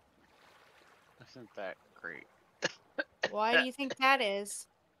 Isn't that great? Why do you think that is?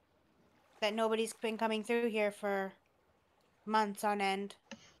 That nobody's been coming through here for months on end,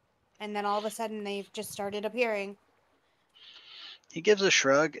 and then all of a sudden they've just started appearing. He gives a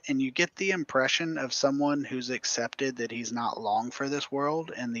shrug, and you get the impression of someone who's accepted that he's not long for this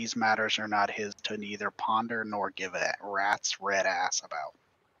world, and these matters are not his to neither ponder nor give a rat's red ass about.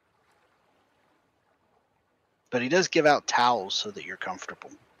 But he does give out towels so that you're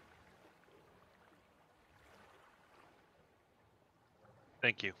comfortable.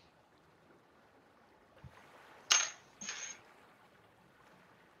 Thank you.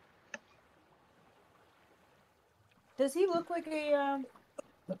 Does he look like a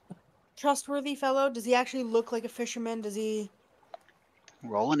trustworthy fellow? Does he actually look like a fisherman? Does he?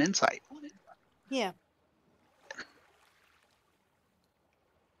 Roll an insight. Yeah.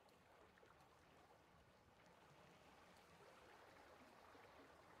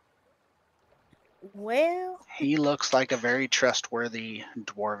 Well, He looks like a very trustworthy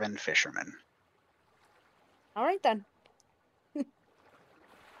dwarven fisherman. all right then.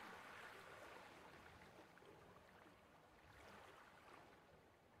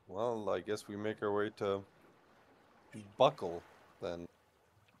 Well, I guess we make our way to Buckle then.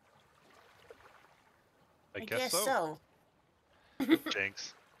 I I guess guess so. so.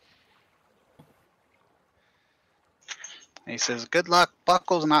 Jinx. He says, "Good luck.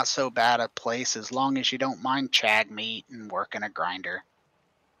 Buckle's not so bad a place as long as you don't mind chag meat and working a grinder.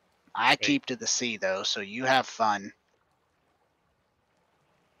 I keep to the sea though, so you have fun."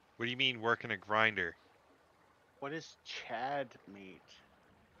 What do you mean working a grinder? What is Chad meat?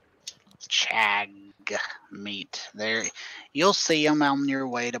 Chag meat. There, you'll see them on your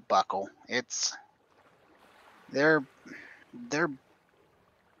way to Buckle. They're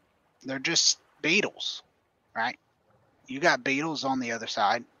just beetles, right? You got beetles on the other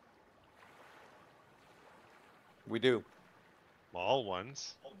side. We do. Small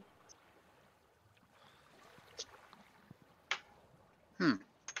ones.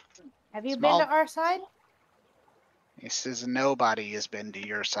 Have you Small- been to our side? He says nobody has been to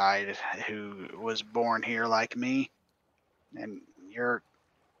your side who was born here like me, and you're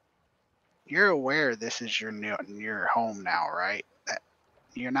aware this is your home now, right? That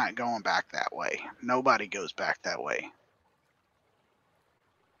you're not going back that way. Nobody goes back that way.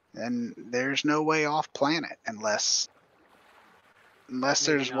 And there's no way off planet unless Maybe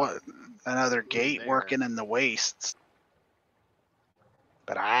there's not. another Who's gate there? working in the wastes.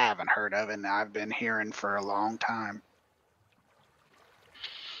 But I haven't heard of it, and I've been hearing for a long time.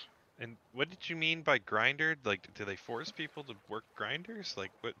 And what did you mean by grinder? Like, do they force people to work grinders?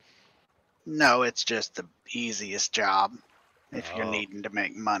 Like, what? No, it's just the easiest job if you're Oh. needing to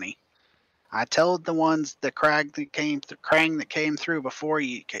make money. I told the ones, the Krang that came through before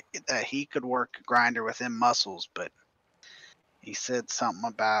you, that he could work a grinder with them muscles, but he said something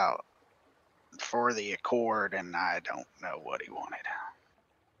about for the Accord, and I don't know what he wanted.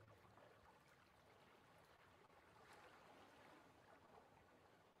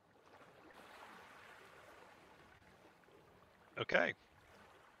 Okay.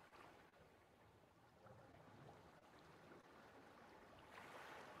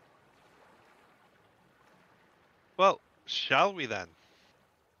 Well, shall we then?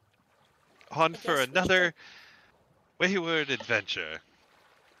 On for guess we another wayward adventure.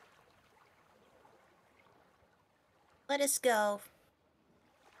 Let us go.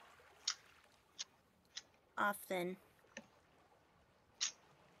 Off then.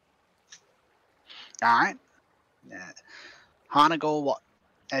 All right. Hanagal,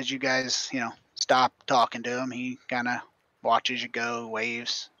 as you guys, stop talking to him, he kind of watches you go,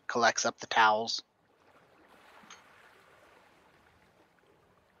 waves, collects up the towels.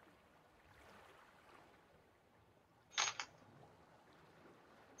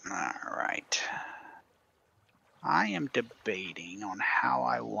 All right. I am debating on how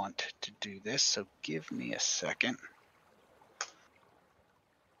I want to do this, so give me a second.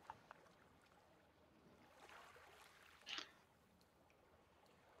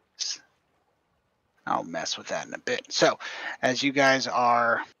 I'll mess with that in a bit. So, as you guys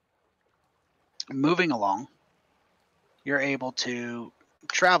are moving along, you're able to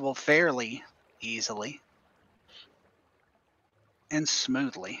travel fairly easily and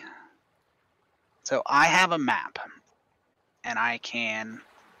smoothly. So I have a map, and I can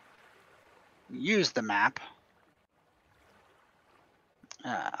use the map.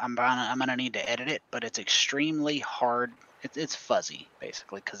 I'm gonna need to edit it, but it's extremely hard. It's fuzzy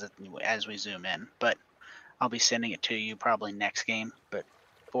basically because as we zoom in. But I'll be sending it to you probably next game. But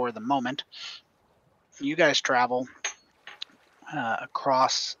for the moment, you guys travel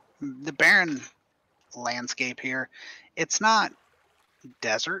across the barren landscape here. It's not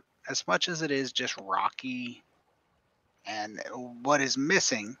desert as much as it is just rocky, and what is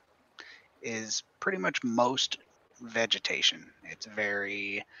missing is pretty much most vegetation. It's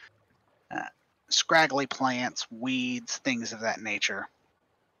very scraggly plants, weeds, things of that nature.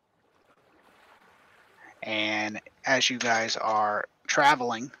 And as you guys are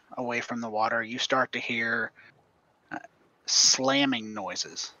traveling away from the water, you start to hear slamming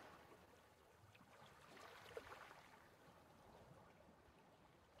noises.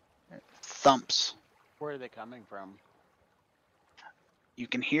 Thumps. Where are they coming from? You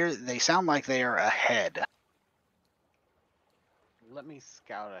can hear, they sound like they are ahead. let me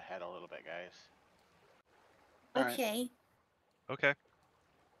scout ahead a little bit, guys. All right. Okay. Okay.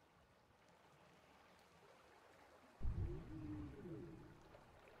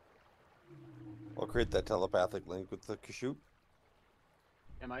 I'll create that telepathic link with the Kashoot.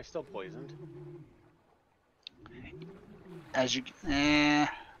 Am I still poisoned? As you,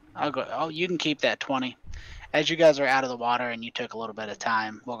 I'll go. Oh, you can keep that 20. As you guys are out of the water and you took a little bit of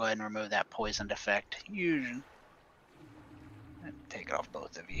time, we'll go ahead and remove that poisoned effect. Take it off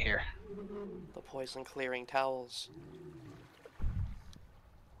both of you here. The poison clearing towels.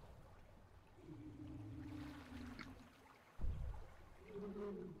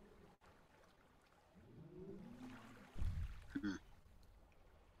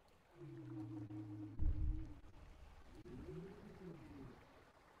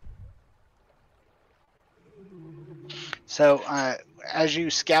 So, as you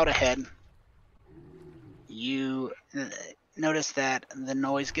scout ahead, you notice that the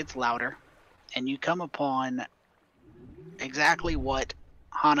noise gets louder, and you come upon exactly what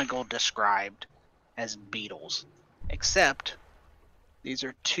Hanagal described as beetles, except these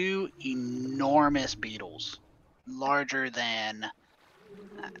are two enormous beetles, larger than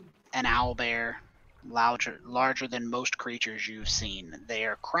an owlbear, larger than most creatures you've seen. They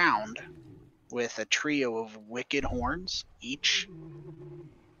are crowned with a trio of wicked horns each,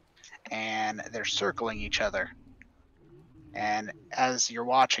 and they're circling each other. And as you're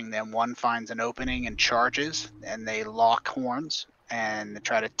watching them, one finds an opening and charges, and they lock horns and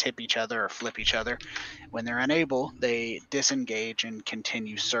try to tip each other or flip each other. When they're unable, they disengage and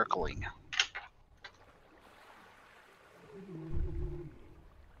continue circling.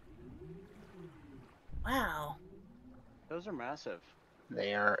 Wow. Those are massive.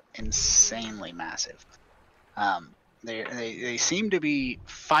 They are insanely massive. They seem to be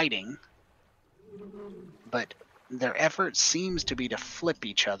fighting, but their effort seems to be to flip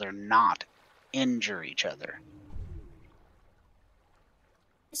each other, not injure each other.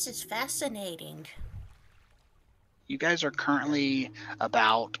 This is fascinating. You guys are currently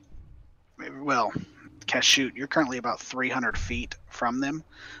about, well, Kashoot, you're currently about 300 feet from them,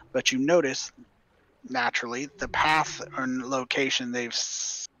 but you notice, naturally, the path and location they've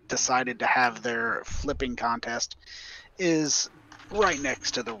decided to have their flipping contest is right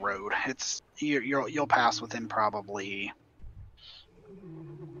next to the road. You'll pass within probably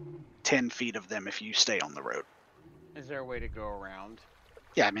 10 feet of them if you stay on the road. Is there a way to go around?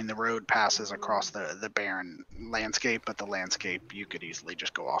 Yeah, I mean, the road passes across the barren landscape, but the landscape, you could easily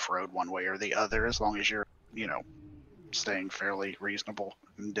just go off-road one way or the other as long as you're, staying fairly reasonable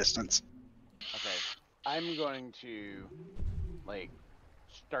in distance. Okay. I'm going to,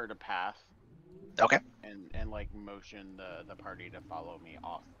 start a path. Okay. And motion the party to follow me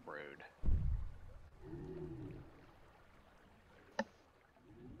off-road.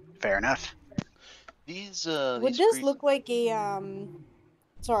 Fair enough. Would this look like a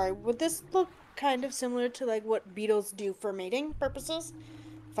Sorry, would this look kind of similar to what beetles do for mating purposes?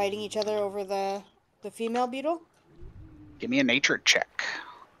 Fighting each other over the female beetle? Give me a nature check.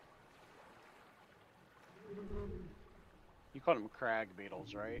 You called them crag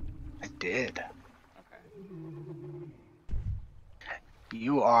beetles, right? I did. Okay.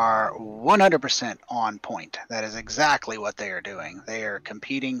 You are 100% on point. That is exactly what they are doing. They are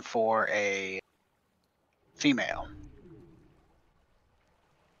competing for a female.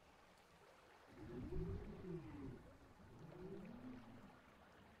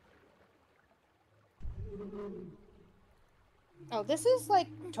 Oh, this is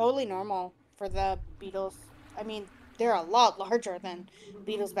totally normal for the beetles. I mean, they're a lot larger than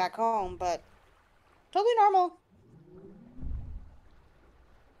beetles back home, but totally normal.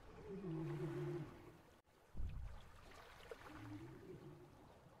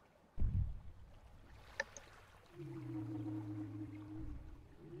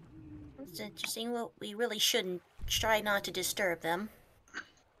 It's interesting. Well, we really shouldn't try not to disturb them.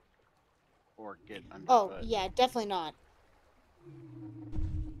 Or get underfoot. Oh, yeah, definitely not.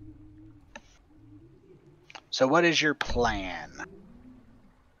 So what is your plan?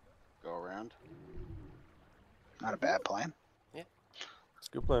 Go around. Not a bad plan. Yeah. It's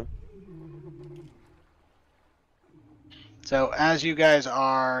a good plan. So as you guys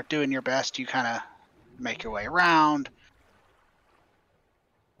are doing your best, you kind of make your way around.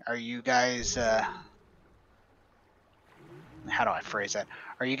 Are you guys, how do I phrase that?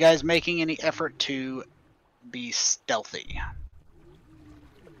 Are you guys making any effort to be stealthy?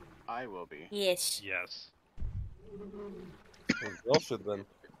 I will be. Yes. Yes. Well, should then.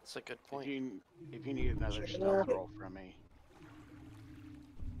 That's a good point. If you need another stealth roll from me.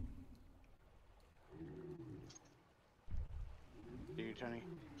 you, Tony?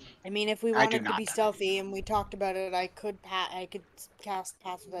 I mean, if we wanted to be stealthy and we talked about it, I could cast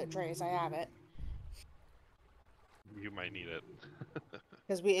Pass Without Trace. I have it. You might need it.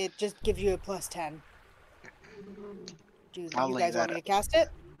 Because it just gives you a +10. Do I'll you leave guys that want me to cast it?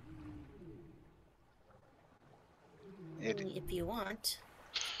 If you want.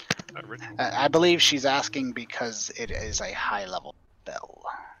 I believe she's asking because it is a high level spell.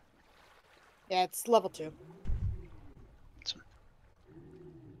 Yeah, it's level 2.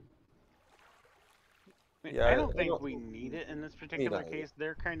 Yeah, I don't think we need it in this particular case.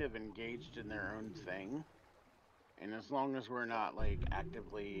 They're kind of engaged in their own thing. And as long as we're not, like,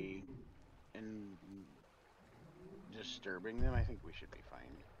 actively disturbing them, I think we should be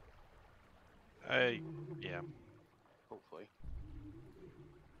fine. Yeah. Hopefully.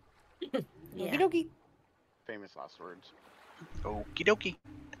 Yeah. Okie dokie. Famous last words. Okie dokie.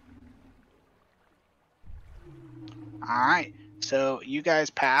 Alright, so you guys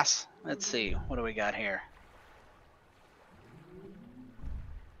pass. Let's see, what do we got here?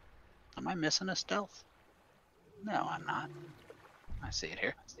 Am I missing a stealth? No, I'm not. I see it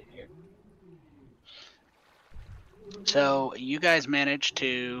here. So you guys managed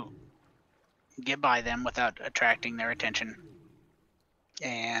to get by them without attracting their attention.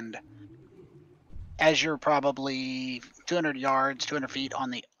 And as you're probably 200 yards, 200 feet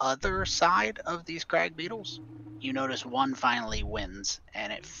on the other side of these crag beetles, you notice one finally wins,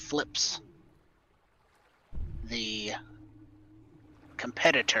 and it flips the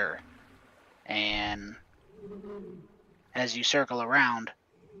competitor. And as you circle around,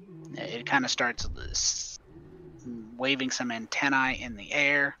 it kind of starts waving some antennae in the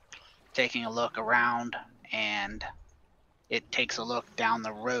air, taking a look around, and it takes a look down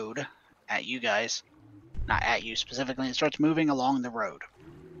the road at you guys. Not at you specifically. It starts moving along the road,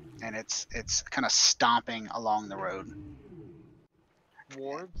 and it's kind of stomping along the road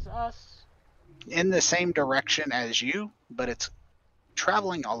towards us, in the same direction as you, but it's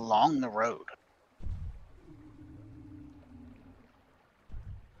traveling along the road.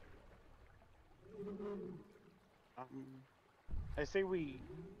 I say we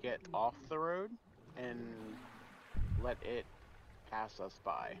get off the road and let it pass us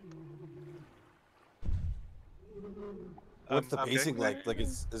by. What's the pacing like? Like,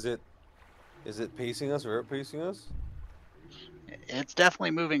 is it pacing us or outpacing us? It's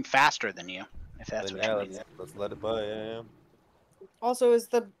definitely moving faster than you, if that's what you mean. Let's let it by. Yeah. Also, is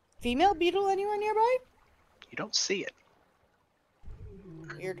the female beetle anywhere nearby? You don't see it.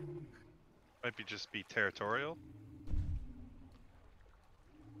 Weird. Might just be territorial.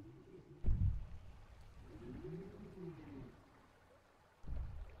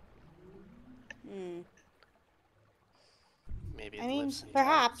 Maybe I mean,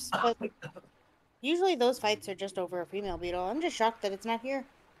 perhaps, but usually those fights are just over a female beetle. I'm just shocked that it's not here.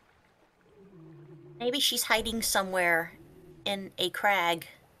 Maybe she's hiding somewhere in a crag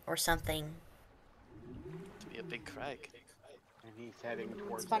or something. To be a big crag. And he's heading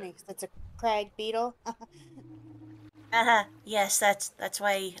towards It's funny because it's a crag beetle. Yes, that's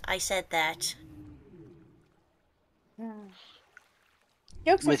why I said that.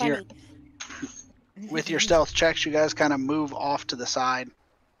 Jokes are funny. With your stealth checks, you guys kind of move off to the side,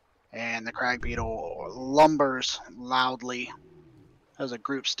 and the crag beetle lumbers loudly. That was a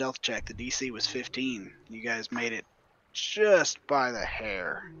group stealth check. The DC was 15. You guys made it just by the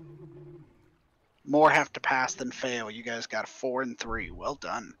hair. More have to pass than fail. You guys got 4 and 3. Well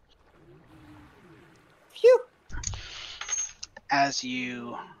done. Phew. As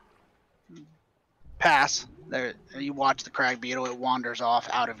you pass, there you watch the crag beetle. It wanders off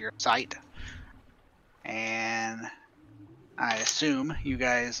out of your sight. And I assume you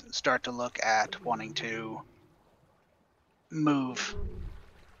guys start to look at wanting to move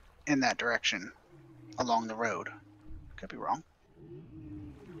in that direction along the road. Could be wrong.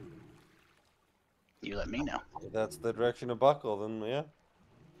 You let me know. If that's the direction of Buckle, then yeah.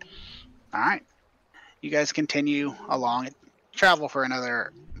 Alright. You guys continue along. Travel for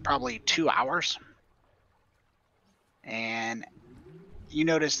another probably 2 hours. And you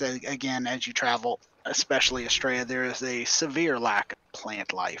notice that, again, as you travel, especially Estrella, there is a severe lack of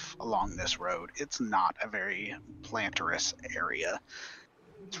plant life along this road. It's not a very planterous area.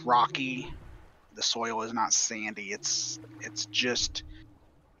 It's rocky. The soil is not sandy. It's just,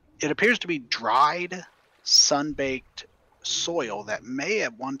 it appears to be dried, sun-baked soil that may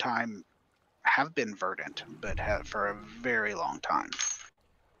at one time have been verdant, but for a very long time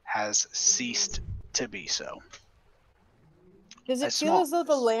has ceased to be so. Does it feel as though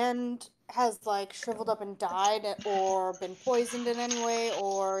the land has like shriveled up and died or been poisoned in any way,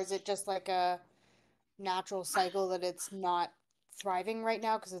 or is it just like a natural cycle that it's not thriving right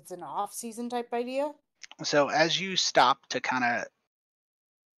now because it's an off-season type idea? So as you stop to kind of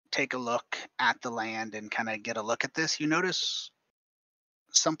take a look at the land and kind of get a look at this, you notice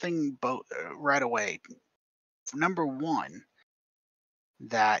something right away. Number one,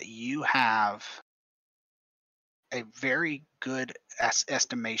 that you have a very good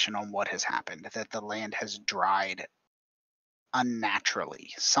estimation on what has happened, that the land has dried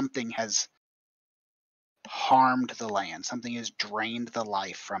unnaturally. Something has harmed the land. Something has drained the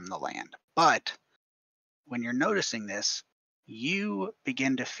life from the land. But when you're noticing this, you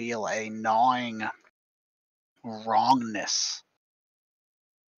begin to feel a gnawing wrongness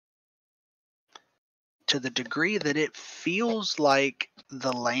to the degree that it feels like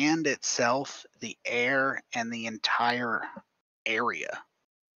the land itself, the air, and the entire area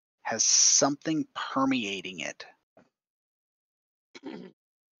has something permeating it.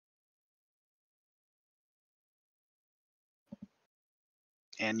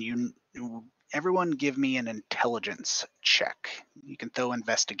 And everyone give me an intelligence check. You can throw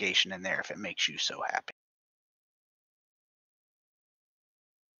investigation in there if it makes you so happy.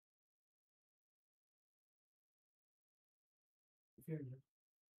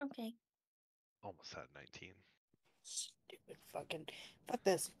 Okay. Almost had 19. Stupid fucking. Fuck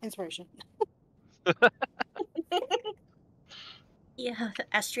this. Inspiration. Yeah,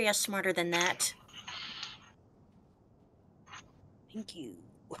 Astria's smarter than that. Thank you.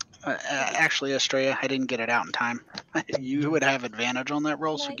 Actually, Estrella, I didn't get it out in time. You would have advantage on that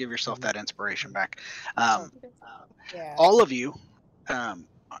roll, so give yourself that inspiration back. Yeah. All of you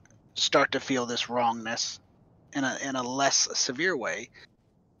start to feel this wrongness in a less severe way.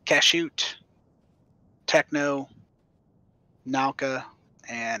 Kashyyyt, Techno, Nalka,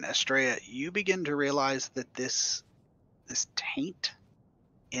 and Estrella, you begin to realize that this taint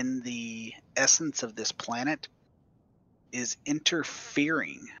in the essence of this planet is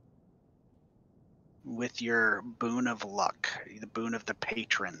interfering with your boon of luck, the boon of the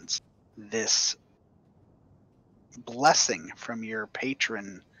patrons, this blessing from your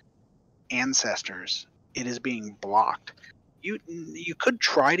patron ancestors. It is being blocked. You could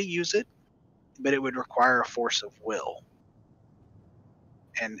try to use it, but it would require a force of will.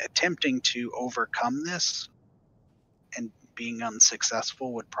 And attempting to overcome this and being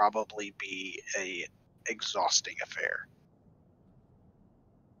unsuccessful would probably be a exhausting affair.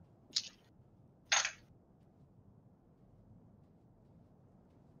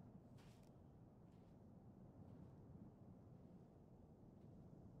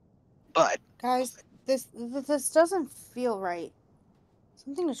 But guys, this doesn't feel right.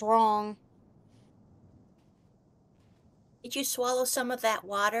 Something is wrong. Did you swallow some of that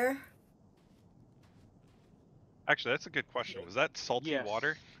water? Actually, that's a good question. Was that salty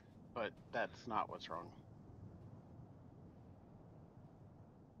water? But that's not what's wrong.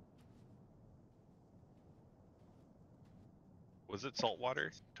 Was it salt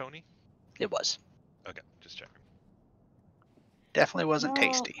water, Tony? It was. Okay, just checking. Definitely wasn't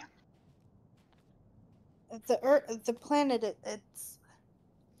tasty. The planet, it's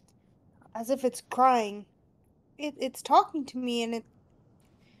as if it's crying. It's talking to me, and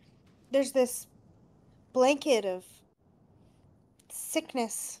there's this blanket of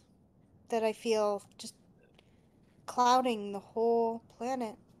sickness that I feel just clouding the whole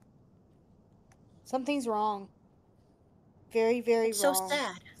planet. Something's wrong. Very, very It's wrong. So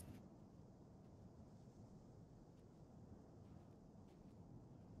sad.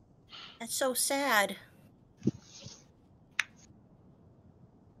 That's so sad.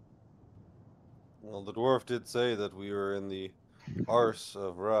 Well, the dwarf did say that we were in the arse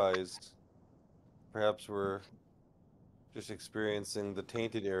of Rise. Perhaps we're just experiencing the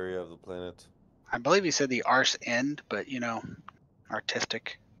tainted area of the planet. I believe he said the arse end, but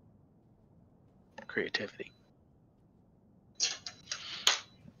artistic creativity.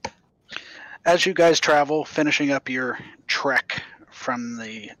 As you guys travel, finishing up your trek from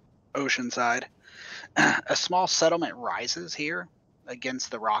the ocean side, a small settlement rises here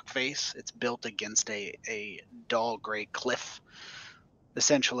against the rock face. It's built against a dull gray cliff,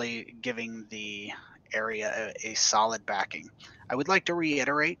 essentially giving the area a solid backing. I would like to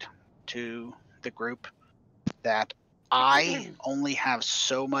reiterate to the group that I only have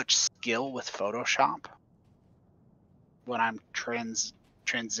so much skill with Photoshop when I'm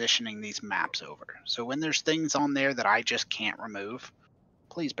transitioning these maps over. So when there's things on there that I just can't remove,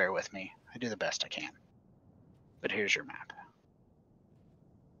 please bear with me. I do the best I can. But here's your map.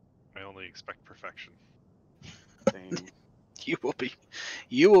 I only expect perfection. Same.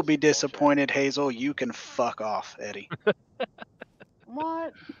 You will be disappointed, Hazel. You can fuck off, Eddie.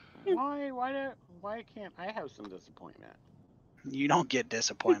 What? Why can't I have some disappointment? You don't get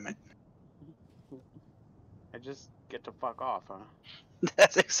disappointment. I just get to fuck off, huh?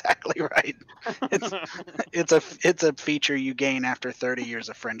 That's exactly right. It's a feature you gain after 30 years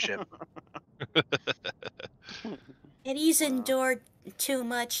of friendship. And he's endured too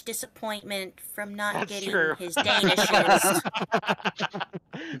much disappointment from not getting true. his Danishes.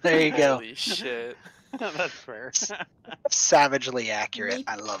 There you go. Holy shit. That's fair. Savagely accurate.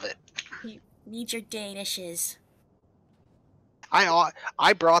 I love it. You need your Danishes.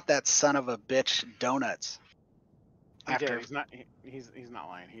 I brought that son of a bitch donuts. After he's not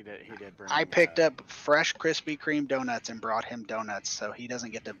lying. He did bring. I picked up fresh Krispy Kreme donuts and brought him donuts, so he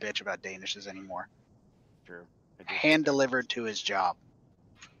doesn't get to bitch about Danishes anymore. True. Hand delivered to his job.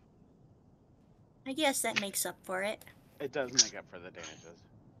 I guess that makes up for it. It does make up for the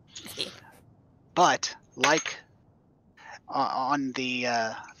Danishes. But like on the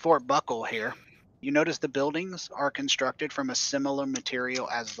Fort Buckle here, you notice the buildings are constructed from a similar material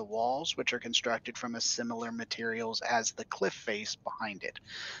as the walls, which are constructed from a similar materials as the cliff face behind it.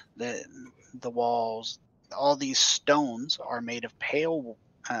 The walls, all these stones are made of pale.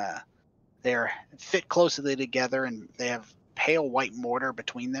 They're fit closely together, and they have pale white mortar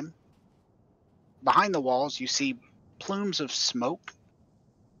between them. Behind the walls, you see plumes of smoke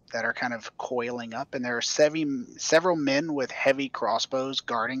that are kind of coiling up, and there are several men with heavy crossbows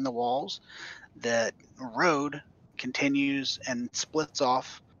guarding the walls. The road continues and splits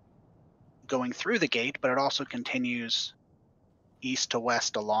off going through the gate, but it also continues east to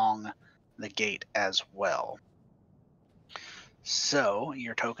west along the gate as well. So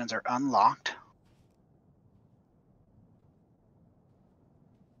your tokens are unlocked.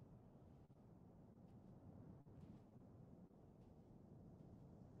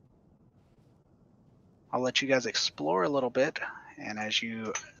 I'll let you guys explore a little bit, and as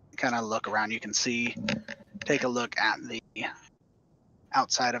you kind of look around, you can take a look at the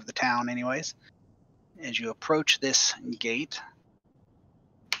outside of the town anyways. As you approach this gate,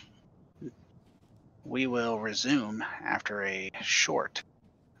 we will resume after a short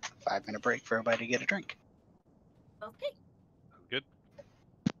 5-minute break for everybody to get a drink. Okay. Good.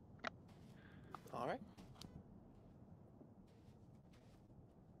 All right.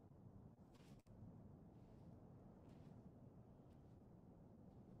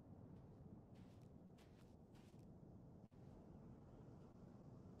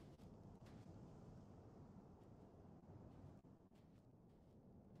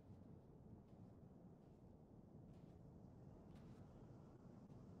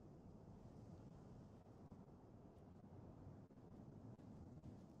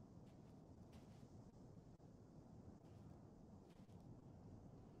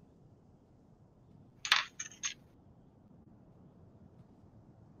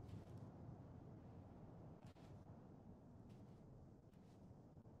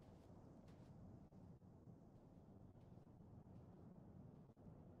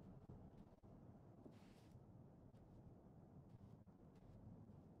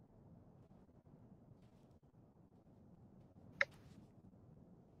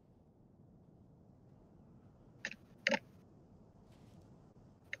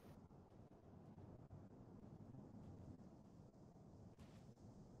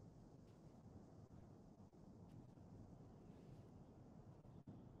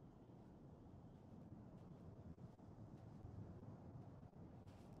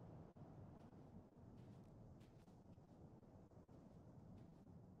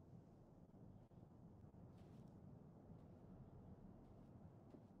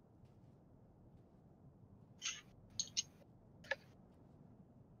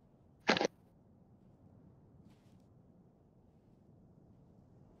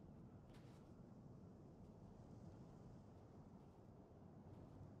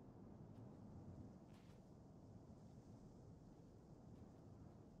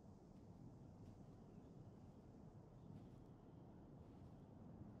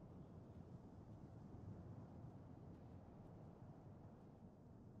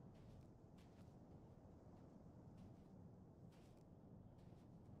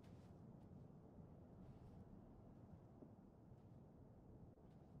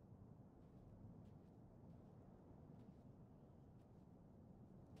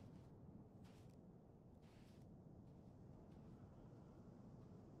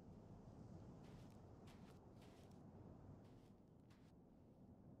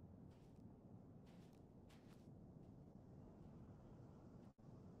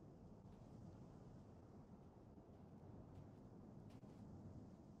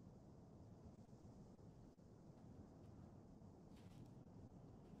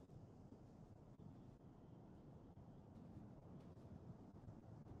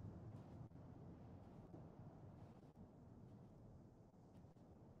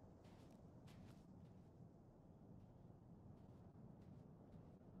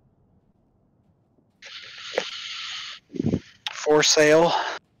 For sale,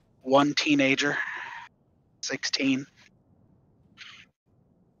 one teenager, 16.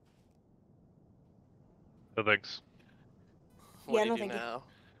 No thanks. What Yeah, do no you do thank you. now?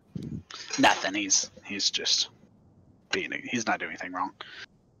 Nothing. He's just he's not doing anything wrong.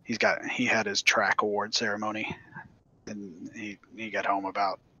 He had his track award ceremony, and he got home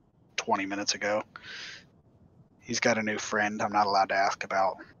about 20 minutes ago. He's got a new friend I'm not allowed to ask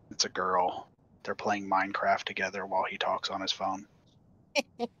about. It's a girl. They're playing Minecraft together while he talks on his phone.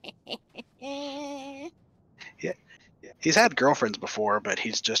 Yeah. He's had girlfriends before, but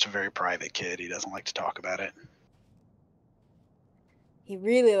he's just a very private kid. He doesn't like to talk about it. He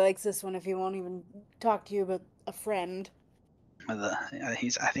really likes this one if he won't even talk to you about a friend. I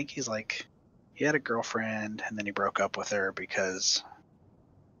think he's like, he had a girlfriend and then he broke up with her because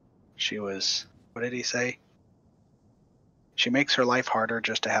she was, what did he say? She makes her life harder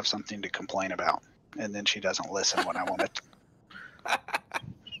just to have something to complain about, and then she doesn't listen when I want it.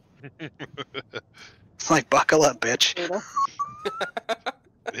 It's like, buckle up, bitch.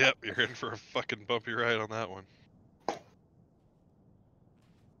 Yep, you're in for a fucking bumpy ride on that one.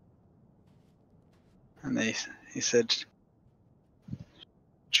 And he said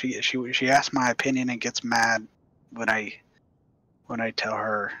she asked my opinion and gets mad when I tell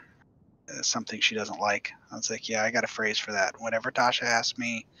her something she doesn't like. I was like, yeah, I got a phrase for that. Whenever Tasha asks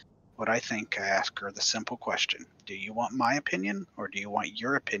me what I think, I ask her the simple question: do you want my opinion or do you want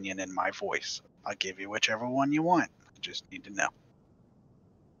your opinion in my voice? I'll give you whichever one you want. I just need to know.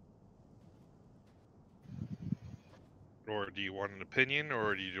 Or do you want an opinion,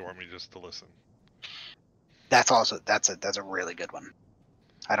 or do you want me just to listen? That's a really good one.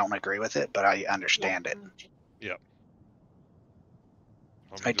 I don't agree with it, but I understand it. Yep.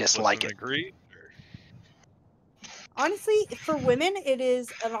 I dislike it. Agree? Honestly, for women, it is,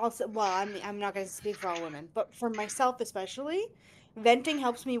 and also, well, I'm not going to speak for all women, but for myself especially, venting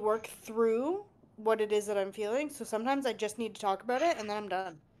helps me work through what it is that I'm feeling. So sometimes I just need to talk about it, and then I'm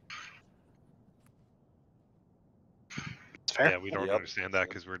done. It's fair. Yeah, we don't understand that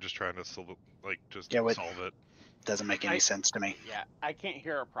because we're just trying to solve it. Doesn't make any sense to me. Yeah, I can't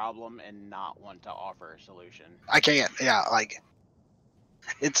hear a problem and not want to offer a solution. I can't. Yeah, like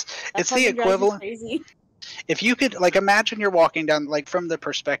it's the equivalent. If you could, like, imagine you're walking down, like, from the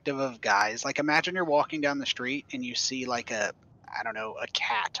perspective of guys, like, imagine you're walking down the street and you see, like, a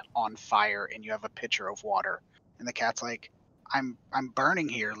cat on fire and you have a pitcher of water and the cat's like, I'm burning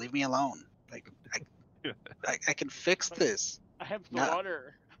here, leave me alone. Like, I can fix this. I have the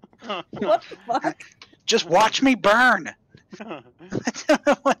water. What the fuck? Just watch me burn. I don't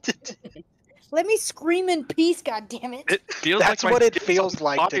know what to do. Let me scream in peace, goddammit. That's what it feels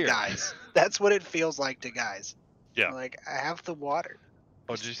like to guys. That's what it feels like to guys. Yeah. Like, I have the water.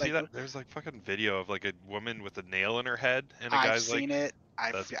 Oh, did you see that? There's like fucking video of like a woman with a nail in her head, and a guy's like, I've seen it.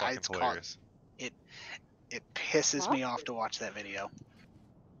 That's fucking hilarious. It pisses me off to watch that video.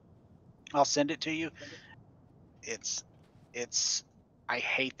 I'll send it to you. I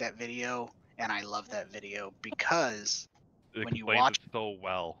hate that video and I love that video because when you watch it so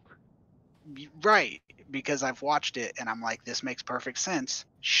well. Right, because I've watched it and I'm like, this makes perfect sense.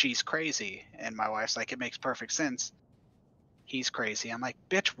 She's crazy. And my wife's like, it makes perfect sense. He's crazy. I'm like,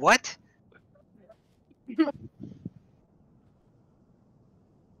 bitch, what?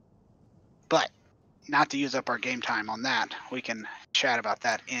 But not to use up our game time on that, we can chat about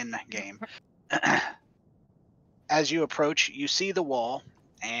that in game. As you approach, you see the wall,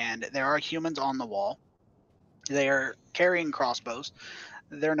 and there are humans on the wall. They are carrying crossbows.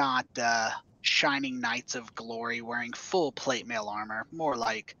 They're not shining knights of glory wearing full plate mail armor, more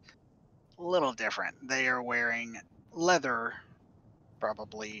like a little different. They are wearing leather,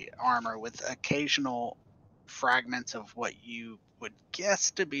 probably armor with occasional fragments of what you would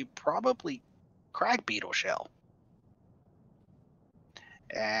guess to be probably crag beetle shell.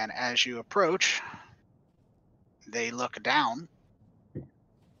 And as you approach, they look down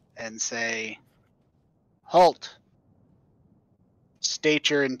and say, "Halt. State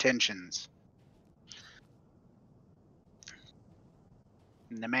your intentions."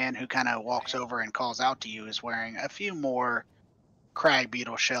 And the man who kind of walks over and calls out to you is wearing a few more crag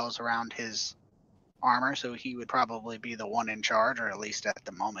beetle shells around his armor, so he would probably be the one in charge, or at least at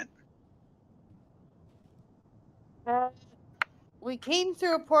the moment. We came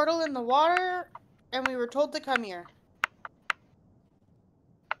through a portal in the water, and we were told to come here.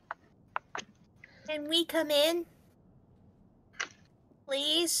 Can we come in?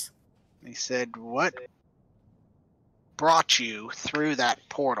 Please? He said, what brought you through that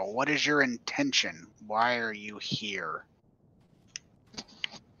portal? What is your intention? Why are you here?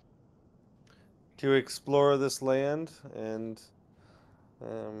 To explore this land and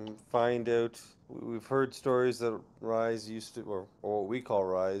Find out. We've heard stories that Rise used to, or what we call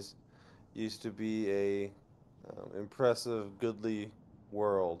Rise, used to be a impressive, goodly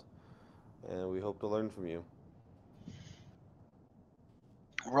world, and we hope to learn from you.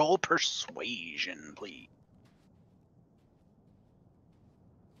 Roll persuasion, please.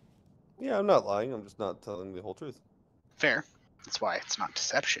 Yeah, I'm not lying. I'm just not telling the whole truth. Fair. That's why it's not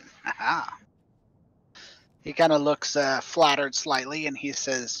deception. Aha. He kind of looks flattered slightly, and he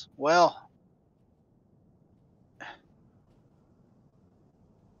says, "Well,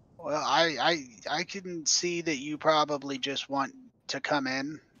 I can see that you probably just want to come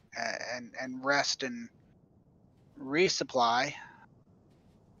in and rest and resupply."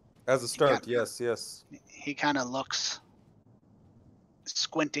 As a start, yes. He kind of looks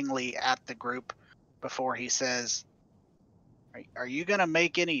squintingly at the group before he says, "Are you gonna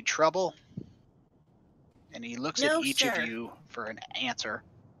make any trouble?" And he looks at each of you for an answer.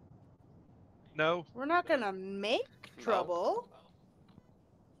 No. We're not gonna make trouble.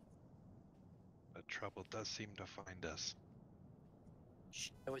 But trouble does seem to find us.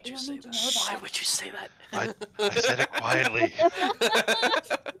 Why would you say that? Why would you say that? I said it quietly.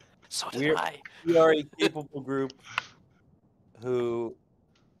 So did I. We are a capable group who,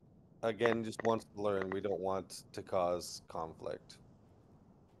 again, just wants to learn. We don't want to cause conflict.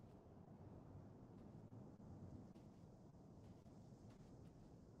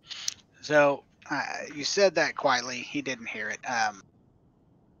 So you said that quietly. He didn't hear it.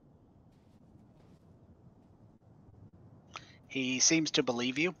 He seems to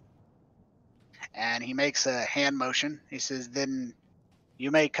believe you, and he makes a hand motion. He says, "Then you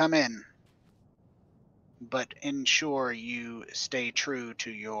may come in, but ensure you stay true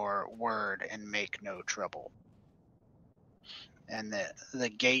to your word and make no trouble." And the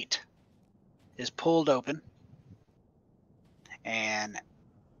gate is pulled open, and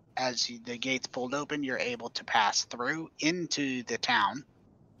as the gate's pulled open, you're able to pass through into the town.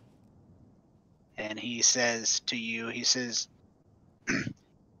 And he says to you, he says,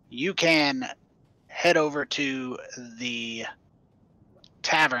 "You can head over to the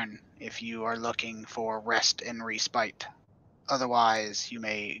tavern if you are looking for rest and respite. Otherwise, you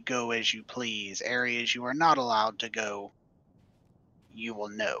may go as you please. Areas you are not allowed to go, you will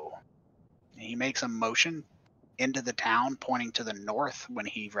know." And he makes a motion into the town, pointing to the north when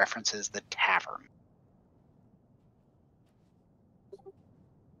he references the tavern.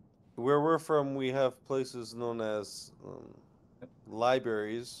 Where we're from, we have places known as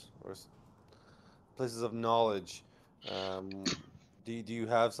libraries or places of knowledge. Do you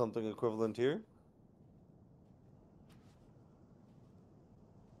have something equivalent here?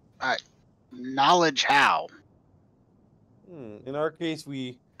 Knowledge how? In our case,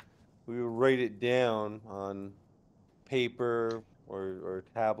 we write it down on paper or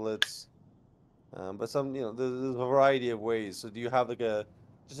tablets, but some there's a variety of ways. So do you have like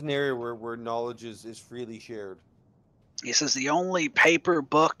just an area where knowledge is freely shared? He says the only paper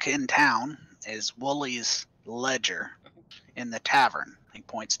book in town is Wooly's ledger in the tavern. He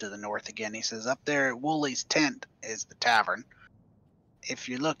points to the north again. He says, "Up there at Wooly's tent is the tavern. If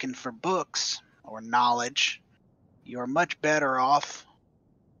you're looking for books or knowledge, you're much better off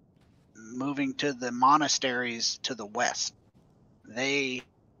moving to the monasteries to the west. They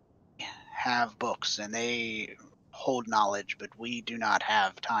have books and they hold knowledge, but we do not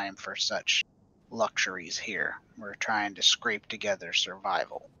have time for such luxuries here. We're trying to scrape together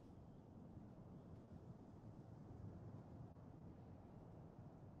survival."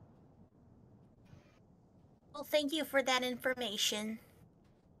 Well, thank you for that information.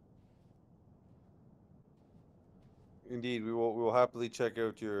 Indeed, we will happily check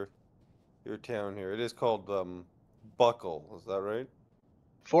out your town here. It is called Buckle, is that right?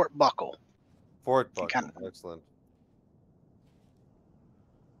 Fort Buckle. Fort Buckle, excellent.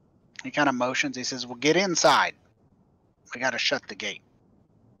 He kind of motions. He says, "Well, get inside. We got to shut the gate."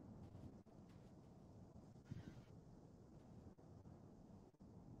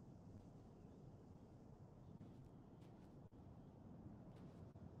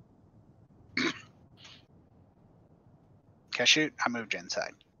 Kashoot, I moved you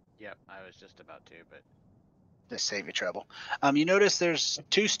inside. Yep, I was just about to, but just save you trouble. You notice there's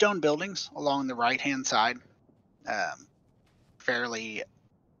 2 stone buildings along the right-hand side. Fairly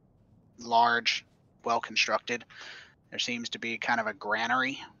large, well-constructed. There seems to be kind of a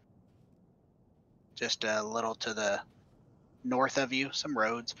granary just a little to the north of you, some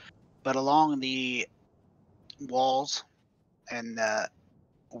roads. But along the walls and the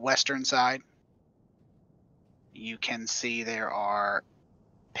western side, you can see there are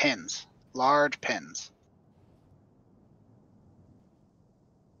pens, large pens.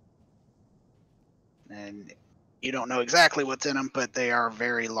 and you don't know exactly what's in them, but they are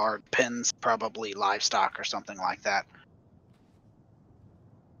very large pens, probably livestock or something like that.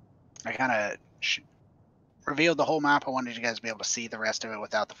 I kind of revealed the whole map. I wanted you guys to be able to see the rest of it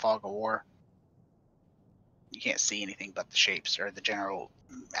without the fog of war. You can't see anything but the shapes or the general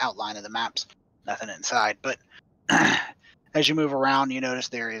outline of the maps. Nothing inside. But as you move around, you notice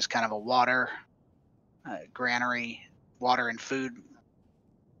there is kind of a water granary, water and food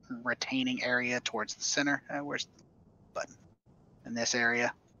retaining area towards the center. Where's the button? In this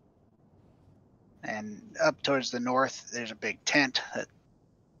area. And up towards the north, there's a big tent that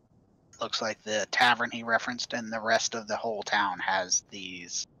looks like the tavern he referenced, and the rest of the whole town has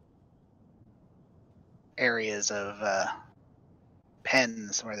these areas of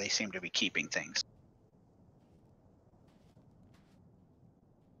pens where they seem to be keeping things.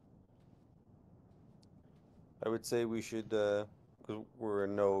 I would say we should, because we're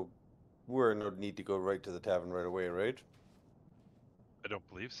in no need to go right to the tavern right away, right? I don't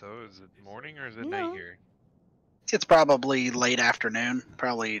believe so. Is it morning or is it No. night here? It's probably late afternoon,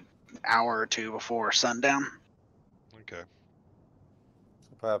 probably an hour or two before sundown. Okay.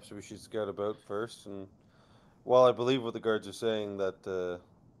 So perhaps we should scout about first, and while I believe what the guards are saying that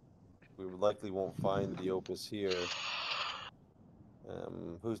we likely won't find the opus here,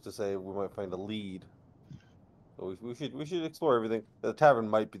 who's to say we might find a lead? So we should explore everything. The tavern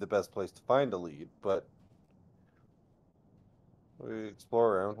might be the best place to find a lead, but we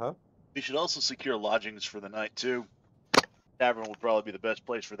explore around, huh? We should also secure lodgings for the night too. Tavern would probably be the best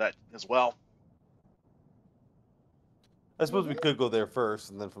place for that as well. I suppose we could go there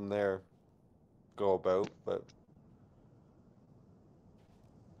first, and then from there go about, but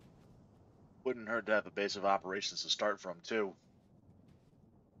Wouldn't hurt to have a base of operations to start from too.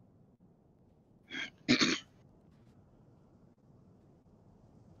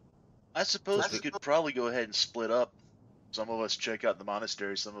 I suppose we could probably go ahead and split up. Some of us check out the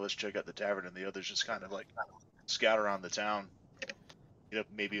monastery, some of us check out the tavern, and the others just kind of like scout around the town. You know,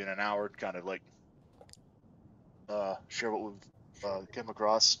 maybe in an hour, kind of like share what we've come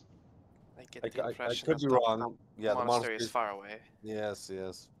across. I get the I impression could that be wrong. Yeah, the monastery is far away. Yes.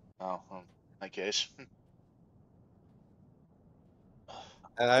 Oh, in that case.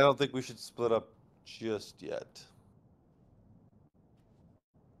 And I don't think we should split up just yet.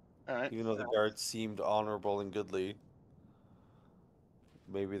 All right. Even though the guards seemed honorable and goodly,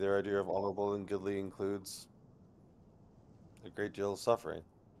 maybe their idea of honorable and goodly includes a great deal of suffering.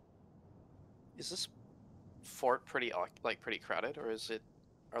 Is this fort pretty crowded, or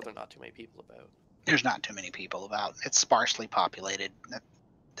are there not too many people about? There's not too many people about. It's sparsely populated.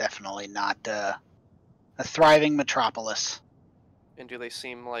 Definitely not a thriving metropolis. And do they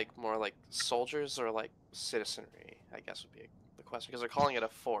seem like more like soldiers or like citizenry? I guess would be the question, because they're calling it a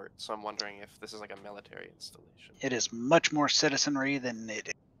fort, so I'm wondering if this is like a military installation. It is much more citizenry than it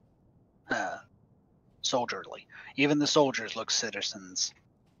is soldierly. Even the soldiers look citizens.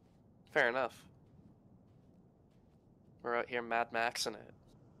 Fair enough. We're out here Mad Maxing it.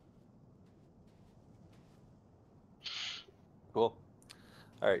 Cool.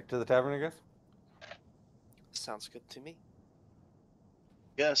 All right, to the tavern, I guess. Sounds good to me.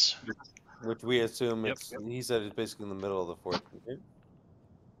 Yes. Which we assume it's. He said it's basically in the middle of the fort. Okay?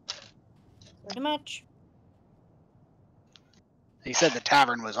 Pretty much. He said the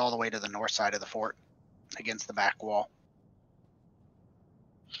tavern was all the way to the north side of the fort, against the back wall.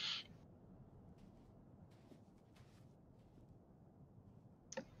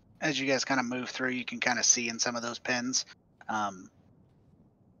 As you guys kind of move through, you can kind of see in some of those pens.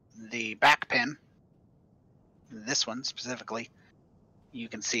 The back pen, this one specifically, you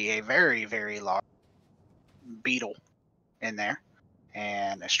can see a very, very large beetle in there.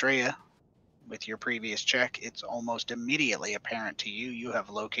 And Estrella, with your previous check, it's almost immediately apparent to you you have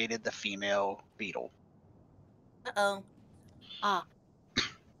located the female beetle. Uh-oh. Ah.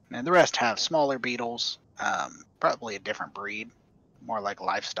 And the rest have smaller beetles, probably a different breed, more like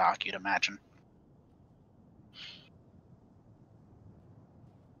livestock, you'd imagine.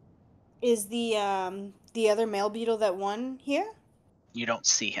 Is the other male beetle that won here? You don't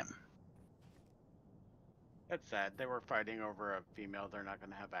see him. That's sad. They were fighting over a female they're not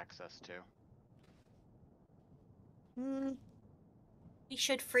going to have access to. We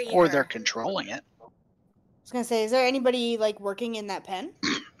should free Or her. they're controlling it. I was gonna say, is there anybody like working in that pen?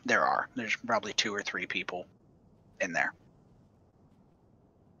 There are. There's probably 2 or 3 people in there.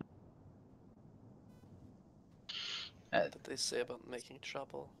 What did they say about making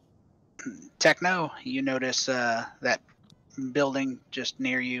trouble? Techno, you notice that building just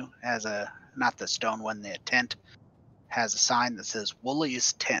near you has not the stone one, the tent, has a sign that says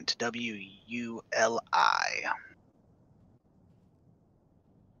Wooly's Tent, W-U-L-I.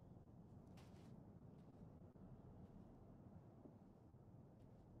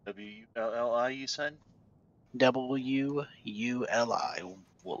 W-U-L-L-I, you said? W-U-L-I,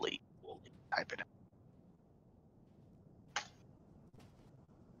 Wooly. Type it in.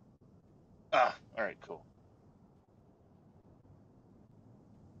 Ah, alright, cool.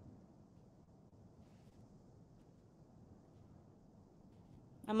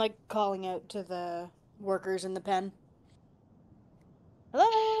 I'm like calling out to the workers in the pen.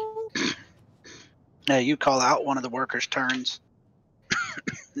 Hello? You call out, one of the workers turns.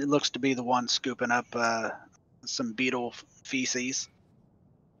 It looks to be the one scooping up some beetle feces.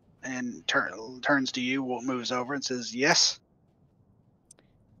 And turns to you, moves over and says, yes?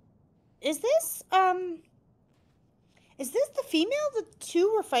 Is this the female the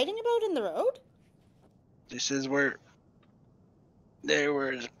two were fighting about in the road? This is where there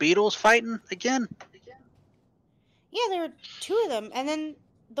was beetles fighting again? Yeah, there were two of them, and then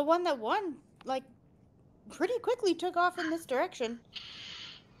the one that won, like, pretty quickly took off in this direction.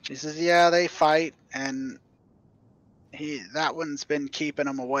 She says, yeah, they fight, and that one's been keeping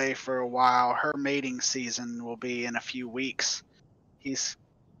them away for a while. Her mating season will be in a few weeks. He's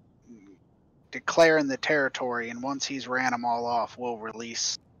declaring the territory, and once he's ran them all off, we'll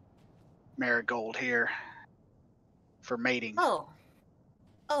release Marigold here for mating. Oh,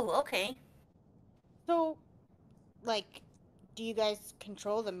 okay. So, like, do you guys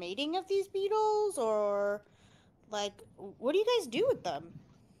control the mating of these beetles, or, like, what do you guys do with them?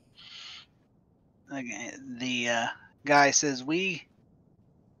 The guy says, we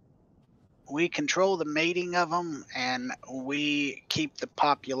control the mating of them, and we keep the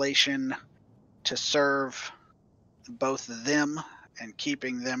population to serve both of them and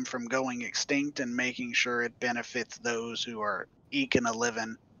keeping them from going extinct and making sure it benefits those who are eking a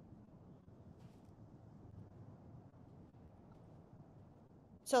living.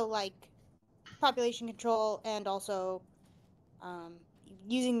 So, like, population control and also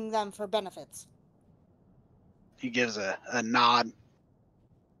using them for benefits. He gives a nod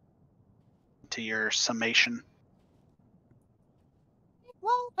to your summation.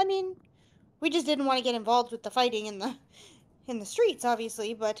 Well, I mean, we just didn't want to get involved with the fighting in the streets,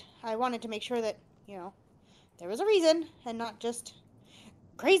 obviously, but I wanted to make sure that, there was a reason and not just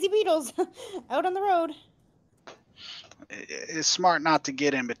crazy beetles out on the road. It's smart not to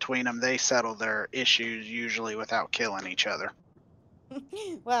get in between them. They settle their issues usually without killing each other.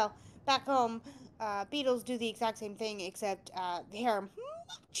 Well, back home, beetles do the exact same thing, except they are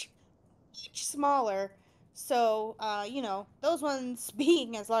much smaller. So, those ones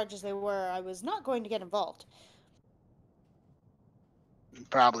being as large as they were, I was not going to get involved.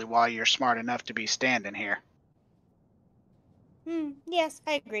 Probably why you're smart enough to be standing here. Yes,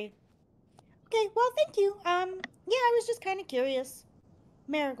 I agree. Okay, well, thank you. Yeah, I was just kind of curious.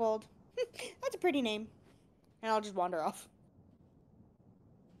 Marigold. That's a pretty name. And I'll just wander off.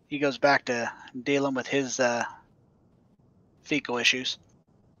 He goes back to dealing with his fecal issues.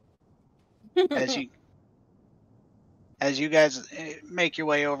 As you guys make your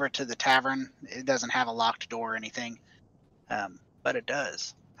way over to the tavern, it doesn't have a locked door or anything, but it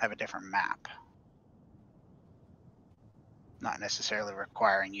does have a different map. Not necessarily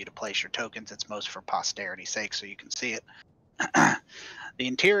requiring you to place your tokens, it's most for posterity's sake so you can see it. The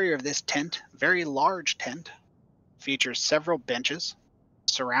interior of this tent, very large tent, features several benches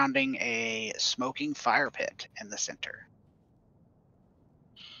surrounding a smoking fire pit in the center.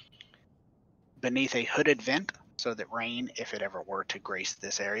 Beneath a hooded vent, so that rain, if it ever were to grace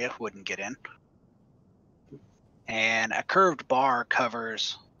this area, wouldn't get in. And a curved bar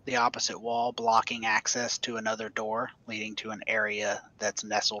covers the opposite wall, blocking access to another door, leading to an area that's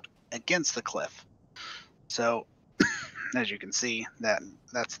nestled against the cliff. So, as you can see,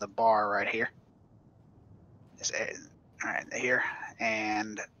 that's the bar right here. Right here,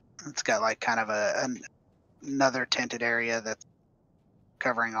 and it's got like kind of another tented area that's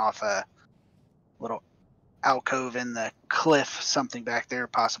covering off a little alcove in the cliff, something back there,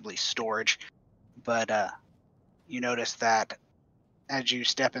 possibly storage. But you notice that as you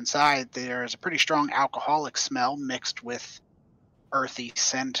step inside, there's a pretty strong alcoholic smell mixed with earthy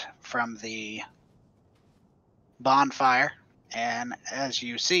scent from the bonfire. And as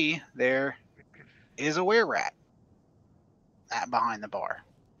you see, there is a were-rat behind the bar,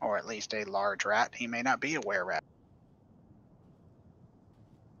 or at least a large rat. He may not be a were-rat.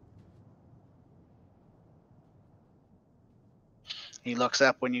 He looks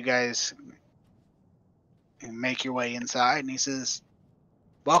up when you guys make your way inside, and he says,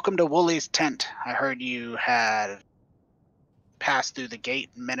 "Welcome to Wooly's Tent. I heard you had passed through the gate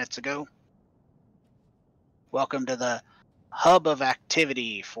minutes ago. Welcome to the hub of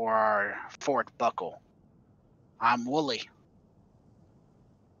activity for our Fort Buckle. I'm Wooly.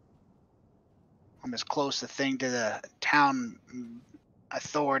 I'm as close a thing to the town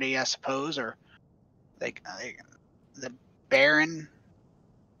authority, I suppose, or the Baron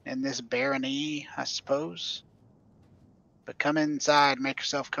in this barony, I suppose. But come inside, make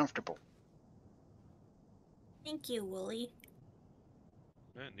yourself comfortable. Thank you, Wooly.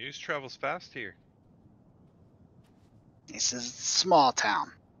 News travels fast here. This is a small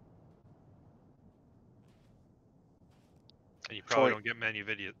town. And you probably don't get many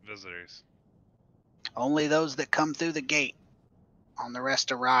visitors. Only those that come through the gate. On the rest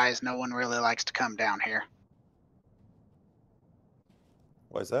of Rise, no one really likes to come down here.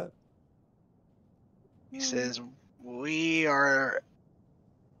 Why is that? He says, we are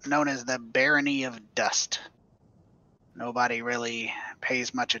known as the Barony of Dust. Nobody really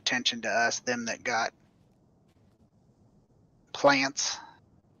pays much attention to us, them that got plants,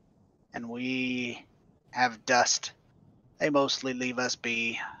 and we have dust. They mostly leave us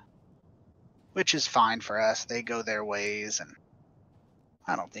be, which is fine for us. They go their ways, and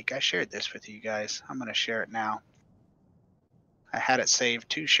I don't think I shared this with you guys. I'm going to share it now. I had it saved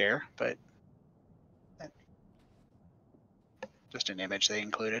to share, but just an image they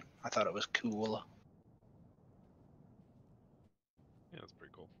included. I thought it was cool. Yeah, that's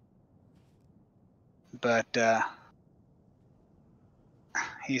pretty cool. But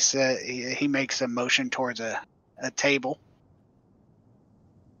he said he makes a motion towards a table,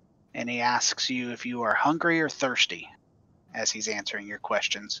 and he asks you if you are hungry or thirsty as he's answering your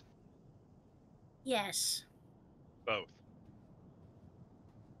questions. Yes. Both.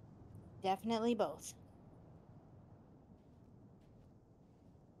 Definitely both.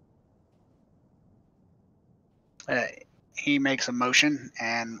 He makes a motion,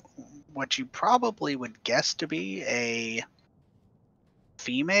 and what you probably would guess to be a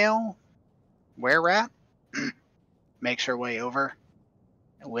female were-rat makes her way over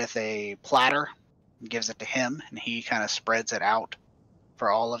with a platter, gives it to him, and he kind of spreads it out for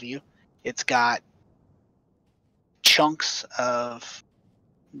all of you. It's got chunks of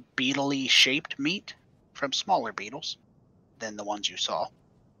beetle-y shaped meat from smaller beetles than the ones you saw.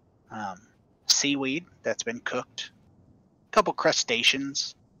 Seaweed that's been cooked, a couple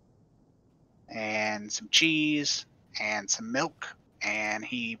crustaceans, and some cheese and some milk, and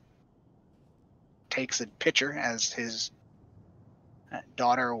he takes a pitcher as his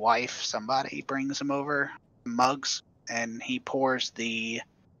daughter, wife, somebody brings him over mugs, and he pours the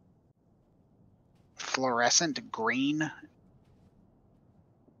fluorescent green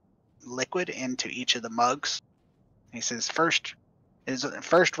liquid into each of the mugs. He says, first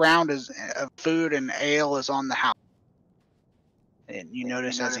round is of food and ale is on the house. And you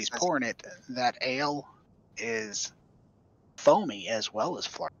notice as he's pouring it, that ale is foamy as well as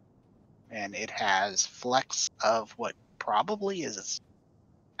fluorescent, and it has flecks of what probably is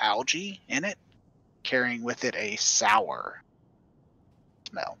algae in it, carrying with it a sour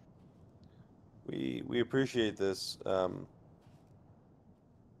smell. We appreciate this.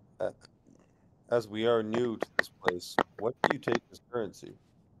 As we are new to this place, what do you take as currency?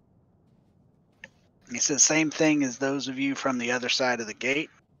 He says, same thing as those of you from the other side of the gate.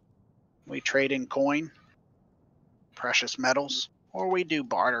 We trade in coin, precious metals, or we do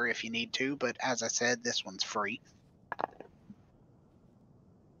barter if you need to, but as I said, this one's free.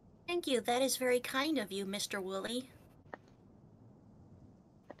 Thank you. That is very kind of you, Mr. Wooly.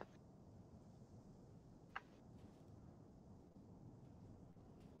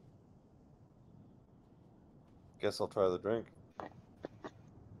 Guess I'll try the drink.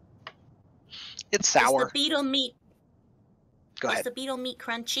 It's sour. Is the beetle meat? Go ahead. Is the beetle meat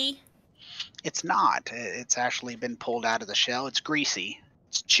crunchy? It's not. It's actually been pulled out of the shell. It's greasy.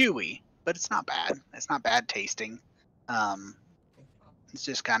 It's chewy, but it's not bad. It's not bad tasting. It's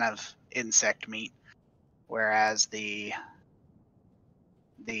just kind of insect meat, whereas the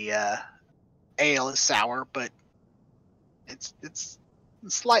ale is sour, but it's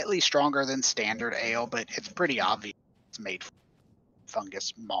slightly stronger than standard ale, but it's pretty obvious it's made from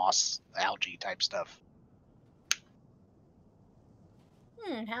fungus, moss, algae type stuff.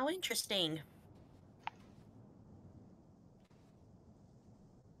 How interesting.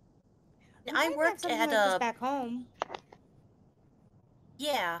 I worked at like back home.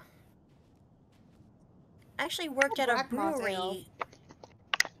 Yeah. I actually worked at a brewery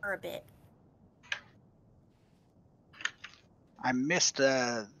for a bit. I missed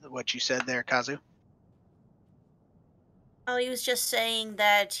what you said there, Kazu. Oh, he was just saying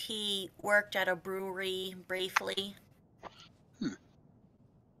that he worked at a brewery briefly.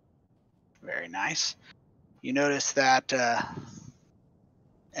 nice. You notice that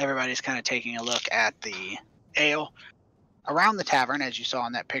everybody's kind of taking a look at the ale. Around the tavern, as you saw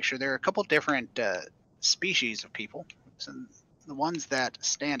in that picture, there are a couple different species of people. So the ones that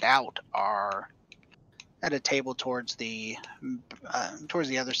stand out are at a table towards the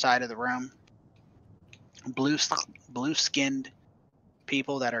other side of the room. Blue-skinned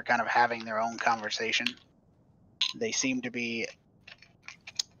people that are kind of having their own conversation. They seem to be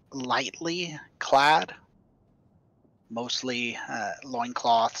lightly clad, mostly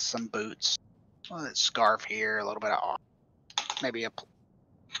loincloths, some boots, a scarf here, a little bit of maybe a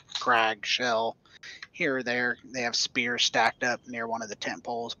crag shell here or there. They have spears stacked up near one of the tent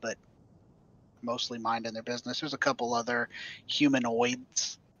poles, but mostly minding their business. There's a couple other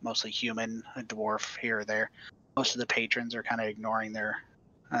humanoids, mostly human, a dwarf here or there. Most of the patrons are kind of ignoring the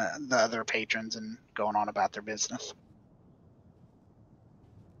other patrons and going on about their business.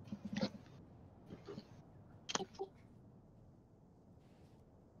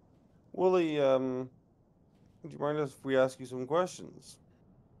 Wooly, do you mind if we ask you some questions?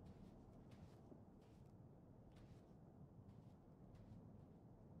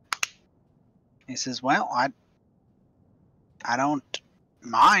 He says, well, I don't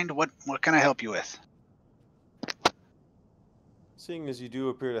mind. What can I help you with? Seeing as you do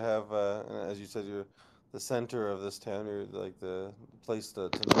appear to have, as you said, you're the center of this town, you're like the place to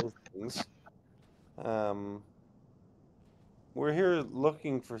know things. We're here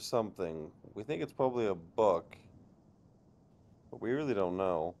looking for something. We think it's probably a book, but we really don't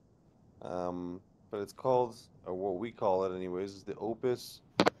know. But it's called, or what we call it anyways, is the Opus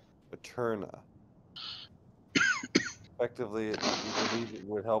Eterna. Effectively, we believe it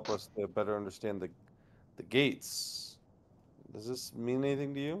would help us to better understand the gates. Does this mean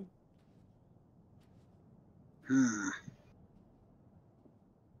anything to you?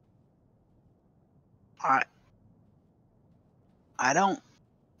 I don't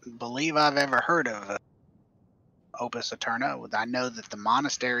believe I've ever heard of Opus Eterna. I know that the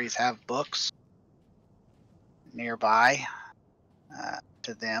monasteries have books nearby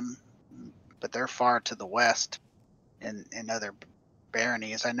to them, but they're far to the west in other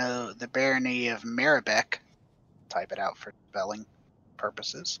baronies. I know the barony of Maribec, type it out for spelling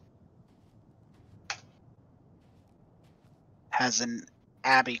purposes, has an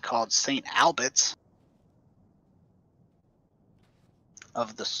abbey called St. Albert's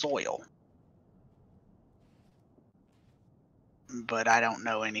of the Soil. But I don't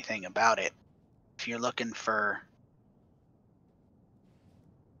know anything about it. If you're looking for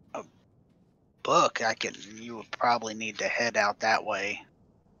a book, you would probably need to head out that way.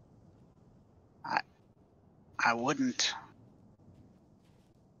 I wouldn't.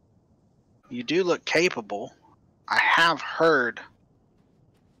 You do look capable. I have heard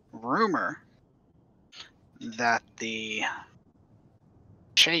rumor that the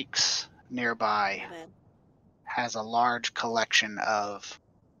sheikhs nearby has a large collection of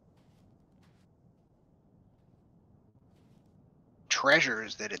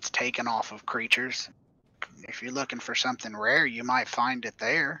treasures that it's taken off of creatures. If you're looking for something rare, you might find it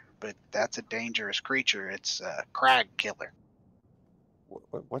there, but that's a dangerous creature. It's a crag killer.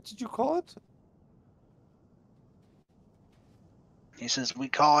 What did you call it? He says, we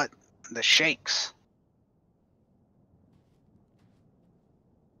call it the sheikhs.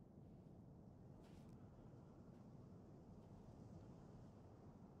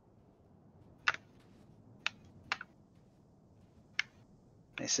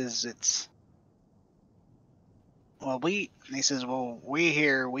 He says it's we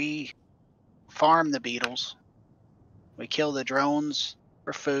farm the beetles. We kill the drones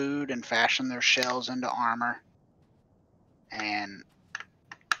for food and fashion their shells into armor. And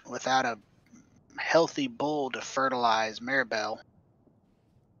without a healthy bull to fertilize Maribel,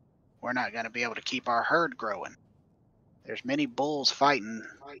 we're not going to be able to keep our herd growing. There's many bulls fighting,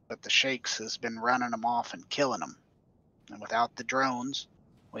 but the sheikhs has been running them off and killing them. And without the drones,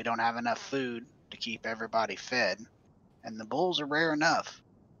 we don't have enough food to keep everybody fed. And the bulls are rare enough.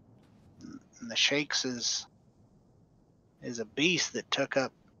 And the sheikhs is a beast that took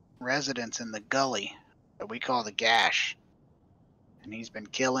up residence in the gully that we call the Gash. And he's been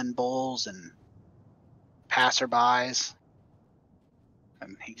killing bulls and passerbys.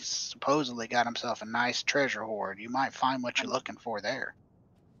 And he's supposedly got himself a nice treasure hoard. You might find what you're looking for there.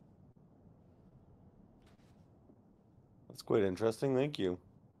 That's quite interesting. Thank you.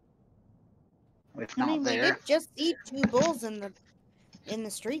 If not we there, did just see 2 bulls in the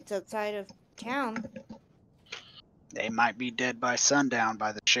streets outside of town. They might be dead by sundown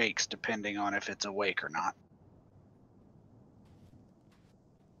by the sheikhs, depending on if it's awake or not.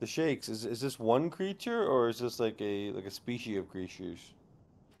 The shakes, is this one creature or is this like a species of creatures?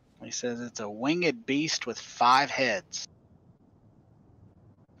 He says it's a winged beast with 5 heads.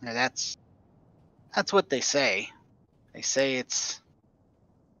 Now that's what they say. They say it's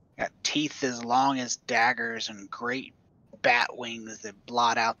got teeth as long as daggers and great bat wings that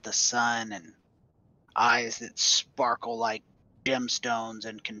blot out the sun and eyes that sparkle like gemstones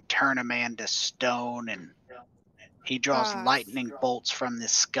and can turn a man to stone, and he draws lightning bolts from the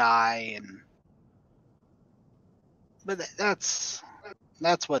sky, and but that's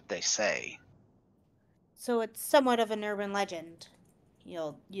what they say. So it's somewhat of an urban legend,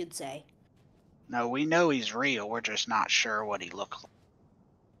 you'd say. No, we know he's real. We're just not sure what he looks like.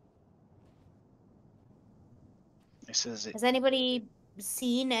 Has anybody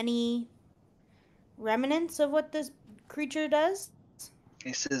seen any remnants of what this creature does?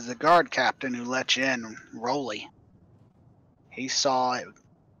 He says the guard captain who let you in, Rolly, he saw it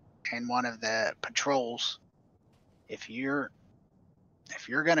in one of the patrols. If you're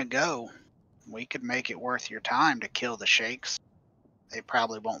gonna go, we could make it worth your time to kill the shakes. They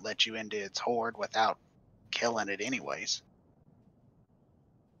probably won't let you into its horde without killing it anyways.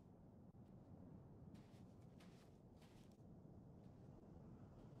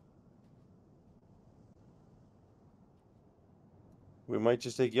 We might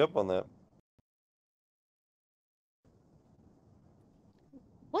just take you up on that.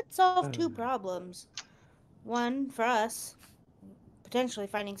 Would solve 2 problems. 1, for us, potentially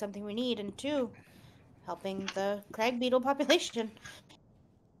finding something we need, and 2, helping the crag beetle population.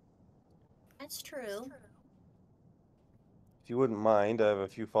 That's true. If you wouldn't mind, I have a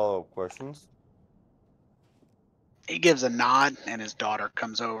few follow-up questions. He gives a nod, and his daughter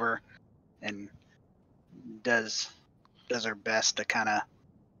comes over and does her best to kind of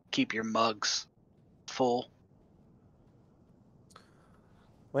keep your mugs full.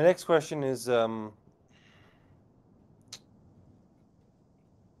 My next question is, like,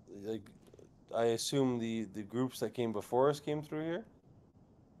 I assume the groups that came before us came through here?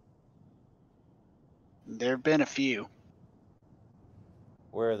 There have been a few.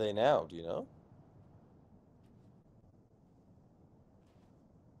 Where are they now? Do you know?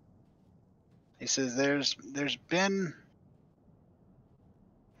 He says there's been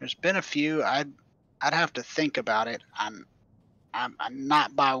a few. I'd have to think about it. I'm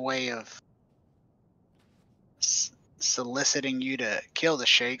not by way of soliciting you to kill the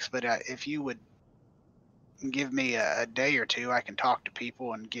shakes, but if you would give me a day or two, I can talk to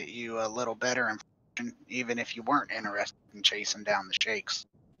people and get you a little better information, even if you weren't interested in chasing down the shakes.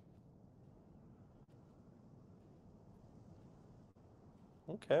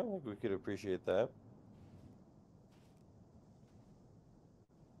 Okay, I think we could appreciate that.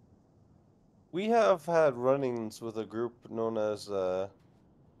 We have had run-ins with a group known as,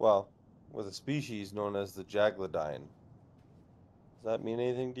 well, with a species known as the Jaglodine. Does that mean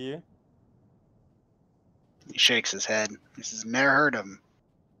anything to you? He shakes his head. He says, never heard of him.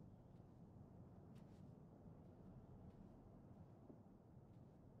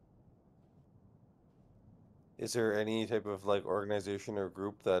 Is there any type of like organization or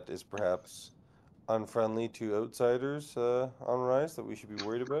group that is perhaps unfriendly to outsiders on Rise that we should be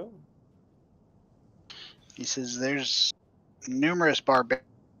worried about? He says there's numerous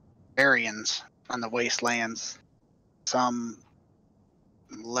barbarians on the wastelands, some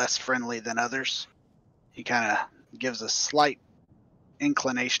less friendly than others. He kind of gives a slight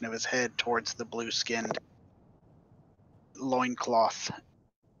inclination of his head towards the blue-skinned, loincloth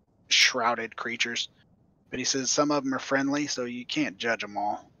shrouded creatures. But he says some of them are friendly, so you can't judge them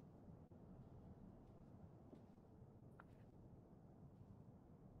all.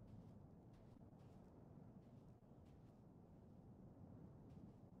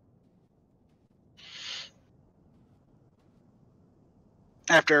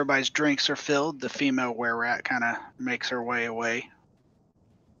 After everybody's drinks are filled, the female were-rat kind of makes her way away,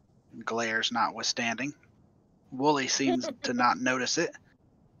 glares notwithstanding. Wooly seems to not notice it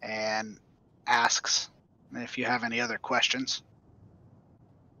and asks if you have any other questions.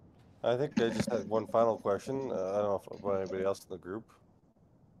 I think I just had one final question. I don't know about anybody else in the group.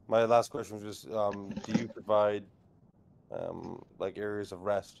 My last question was just, do you provide like areas of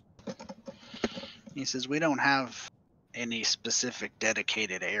rest? He says we don't have any specific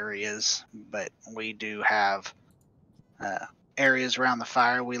dedicated areas, but we do have areas around the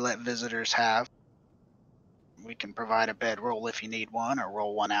fire we let visitors have. We can provide a bedroll if you need one, or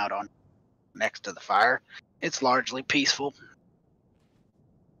roll one out on next to the fire. It's largely peaceful.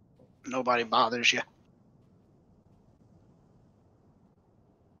 Nobody bothers you.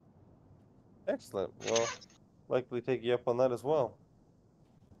 Excellent. Well, likely take you up on that as well.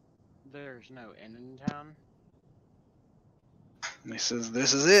 There's no inn in town. This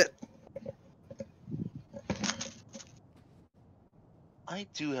is it. I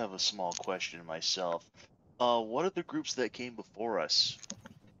do have a small question myself. What are the groups that came before us?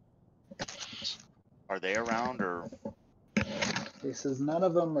 Are they around or? He says none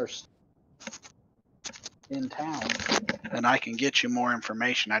of them are in town. And I can get you more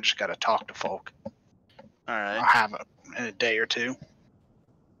information. I just got to talk to folk. All right. I'll have it in a day or two.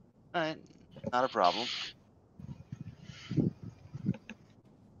 All right, not a problem.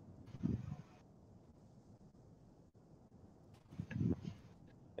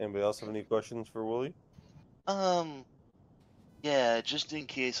 Anybody else have any questions for Wooly? Yeah, just in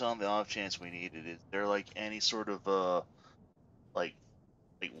case on the off chance we need it, is there like any sort of like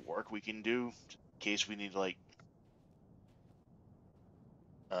work we can do in case we need to like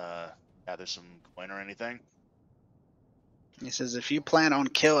gather some coin or anything? He says if you plan on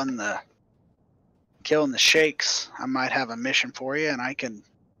killing the sheiks, I might have a mission for you, and I could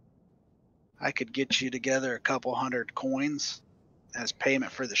get you together a couple hundred coins as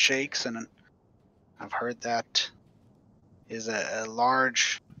payment for the sheiks, and I've heard that is a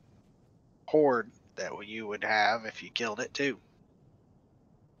large hoard that you would have if you killed it too.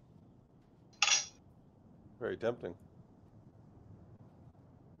 Very tempting.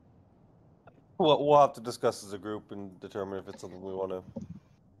 We'll have to discuss as a group and determine if it's something we want to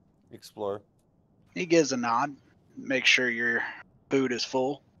explore. He gives a nod, make sure your food is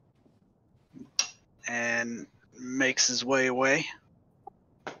full, and makes his way away.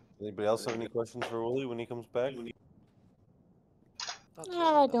 Anybody else have any questions for Wooly when he comes back?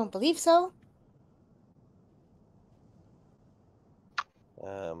 I don't believe so.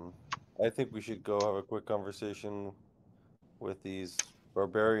 I think we should go have a quick conversation with these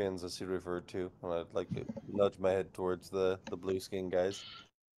barbarians, as he referred to, and I'd like to nudge my head towards the blue skin guys.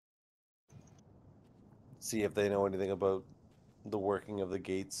 See if they know anything about the working of the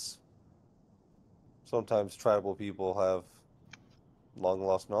gates. Sometimes tribal people have long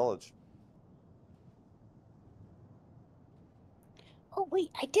lost knowledge. Oh wait,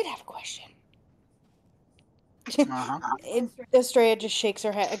 I did have a question. Uh-huh. Estrella just shakes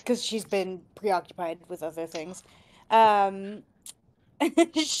her head because she's been preoccupied with other things.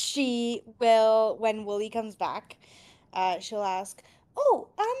 She will, when Wooly comes back, she'll ask, "Oh,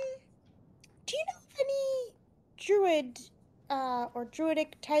 do you know of any druid or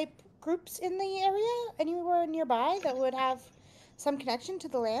druidic type groups in the area anywhere nearby that would have some connection to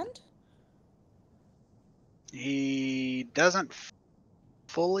the land?" He doesn't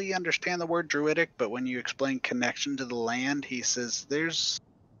fully understand the word druidic, but when you explain connection to the land, he says there's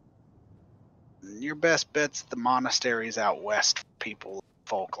your best bet's the monasteries out west, people,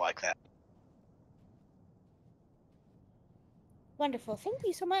 folk like that. Wonderful. Thank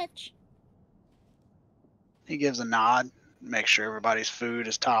you so much. He gives a nod, make sure everybody's food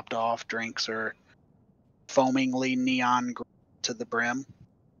is topped off, drinks are foamingly neon green to the brim.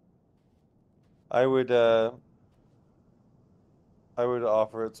 I would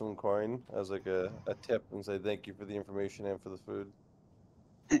offer it some coin as like a tip and say thank you for the information and for the food.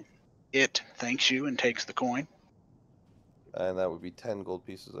 It thanks you and takes the coin. And that would be 10 gold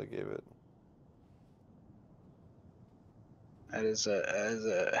pieces I gave it. That is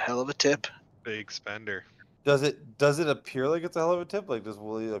a hell of a tip. Big spender. Does it appear like it's a hell of a tip? Like, does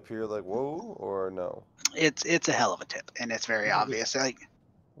Wooly appear like whoa or no? It's a hell of a tip, and it's very obvious. Like,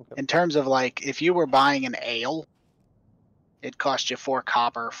 in terms of like, if you were buying an ale, it cost you 4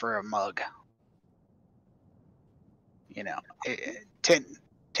 copper for a mug. You know,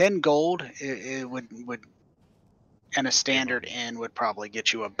 10 gold. It would, and a standard inn would probably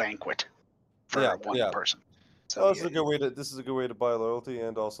get you a banquet for one person. So this is a good way to buy loyalty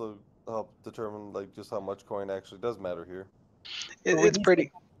and also help determine like just how much coin actually does matter here. It's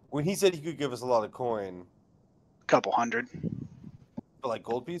pretty. When he said he could give us a lot of coin, a couple hundred, but like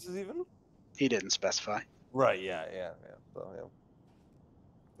gold pieces even. He didn't specify. Right. Yeah. So yeah,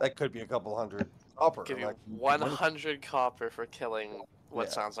 that could be a couple hundred copper. Give you 100 copper for killing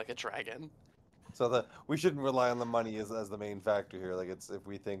what sounds like a dragon. So we shouldn't rely on the money as the main factor here. Like, it's if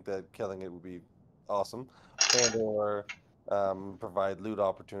we think that killing it would be awesome, and or provide loot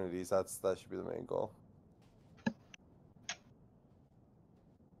opportunities. That should be the main goal.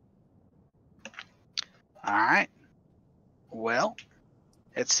 All right. Well,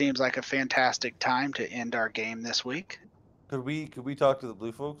 it seems like a fantastic time to end our game this week. Could we talk to the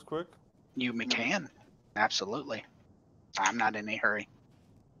blue folks quick? You can. Absolutely. I'm not in any hurry.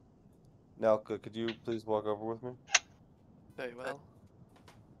 Nalka, could you please walk over with me? Very well.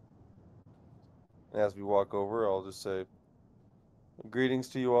 As we walk over, I'll just say, greetings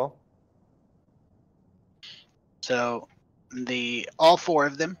to you all. So all four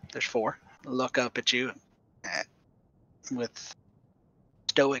of them, there's four, look up at you with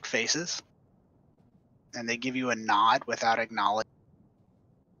stoic faces, and they give you a nod without acknowledging.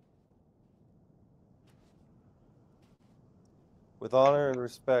 With honor and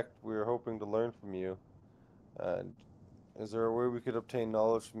respect, we are hoping to learn from you. Is there a way we could obtain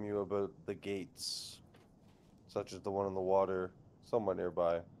knowledge from you about the gates, such as the one in the water, somewhat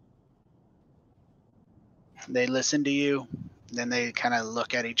nearby? They listen to you, then they kind of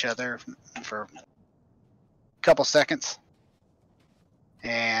look at each other for a couple seconds,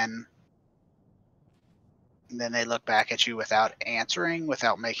 and then they look back at you without answering,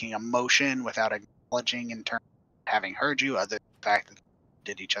 without making a motion, without acknowledging in terms of having heard you, other than the fact that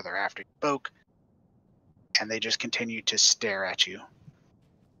they did each other after you spoke, and they just continue to stare at you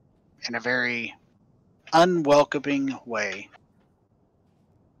in a very unwelcoming way.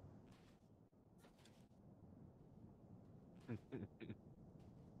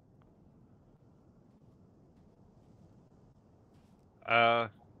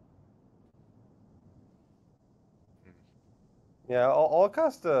 Yeah, I'll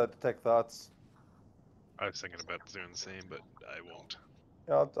cast detect thoughts. I was thinking about doing the same, but I won't.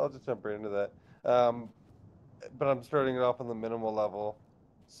 Yeah, I'll just jump right into that. But I'm starting it off on the minimal level,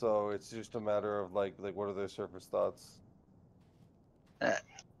 so it's just a matter of like what are their surface thoughts?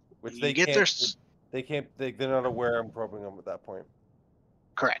 Which they get can't. They can't. They're not aware I'm probing them at that point.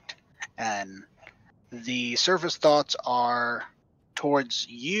 Correct. And the surface thoughts are towards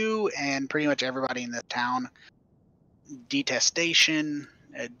you and pretty much everybody in the town. Detestation,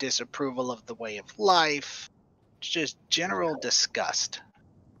 disapproval of the way of life, just general disgust.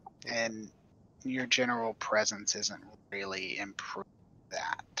 And your general presence isn't really improving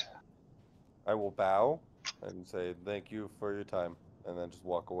that. I will bow and say thank you for your time, and then just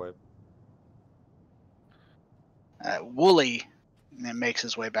walk away. Wooly then makes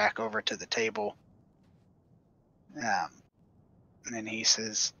his way back over to the table. And he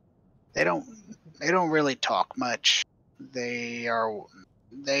says, they don't really talk much.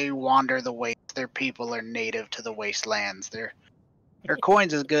 They wander the waste. Their people are native to the wastelands. Their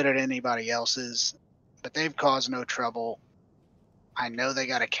coin's as good as anybody else's, but they've caused no trouble. I know they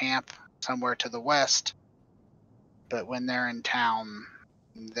got a camp somewhere to the west, but when they're in town,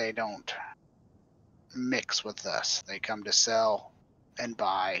 they don't mix with us. They come to sell and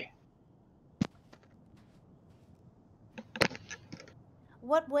buy.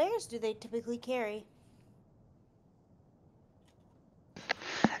 What wares do they typically carry?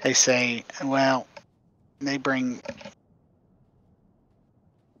 They say, well, they bring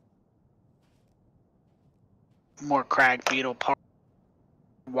more crag beetle parts,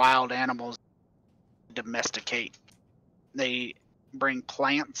 wild animals, domesticate. They bring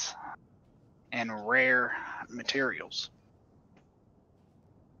plants and rare materials.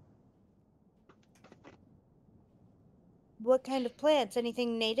 What kind of plants?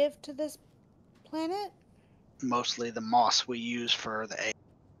 Anything native to this planet? Mostly the moss we use for the egg.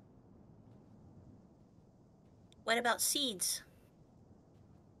 What about seeds?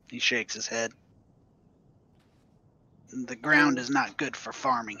 He shakes his head. The ground is not good for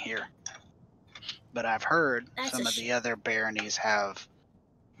farming here. But I've heard some of the other baronies have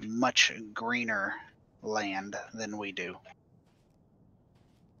much greener land than we do.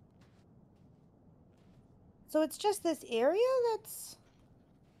 So it's just this area that's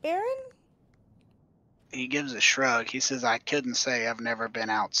barren? He gives a shrug. He says, I couldn't say, I've never been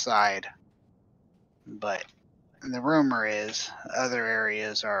outside. But the rumor is other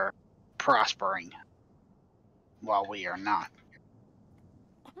areas are prospering while we are not.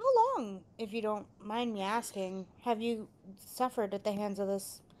 How long, if you don't mind me asking, have you suffered at the hands of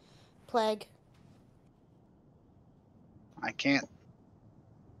this plague? I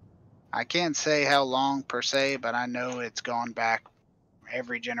can't say how long per se, but I know it's gone back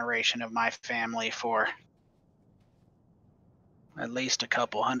every generation of my family for at least a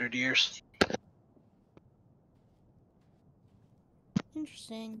couple 100 years.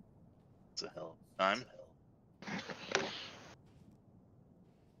 Interesting. It's a hell of a time.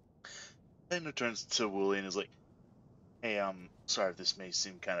 Then it turns to Wooly and is like, hey, sorry if this may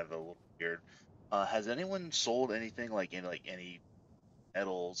seem kind of a little weird. Has anyone sold anything like any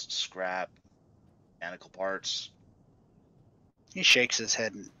metals, scrap, mechanical parts? He shakes his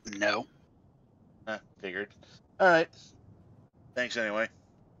head, no. Figured. Alright. Thanks anyway.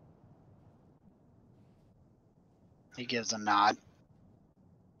 He gives a nod.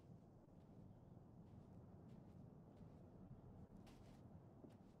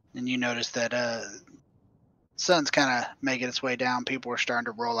 And you notice that sun's kind of making its way down. People are starting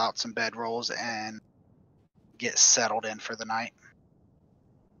to roll out some bedrolls and get settled in for the night.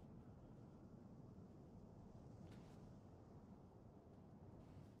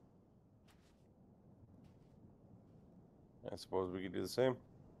 I suppose we could do the same.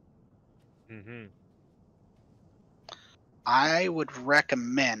 Mm-hmm. I would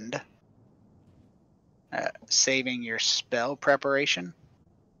recommend saving your spell preparation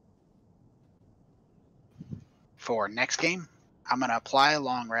for next game. I'm going to apply a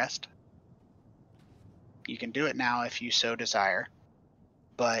long rest. You can do it now if you so desire.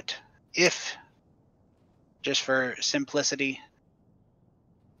 But if, just for simplicity,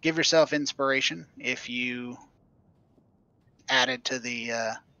 give yourself inspiration. If you added to the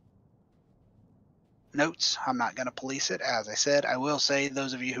notes, I'm not going to police it. As I said, I will say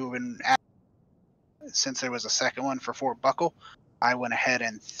those of you who have been since there was a second one for Fort Buckle, I went ahead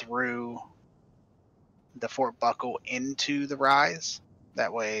and threw the Fort Buckle into the Rise.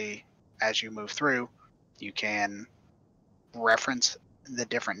 That way, as you move through, you can reference the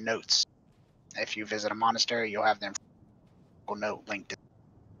different notes. If you visit a monastery, you'll have the note linked.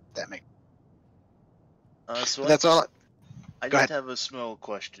 That makes. So that's all. I just have a small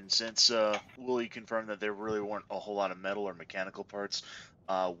question. Since Wooly confirmed that there really weren't a whole lot of metal or mechanical parts,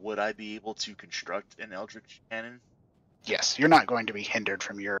 would I be able to construct an Eldritch Cannon? Yes, you're not going to be hindered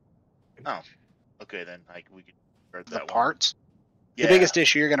from your. Oh, okay then. We could start that parts. Yeah. The biggest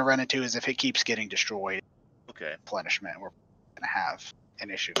issue you're going to run into is if it keeps getting destroyed. Okay. Replenishment, we're going to have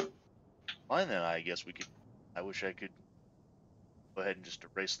an issue. Fine then. I guess we could. I wish I could go ahead and just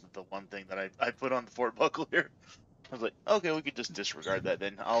erase the one thing that I put on the Fort Buckle here. I was like, okay, we could just disregard that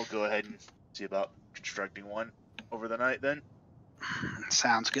then. I'll go ahead and see about constructing one over the night then.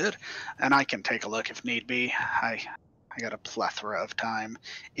 Sounds good. And I can take a look if need be. I got a plethora of time.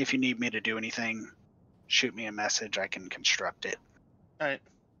 If you need me to do anything, shoot me a message. I can construct it. All right.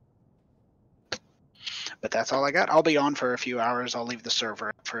 But that's all I got. I'll be on for a few hours. I'll leave the server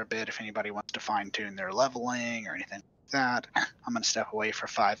up for a bit if anybody wants to fine-tune their leveling or anything like that. I'm going to step away for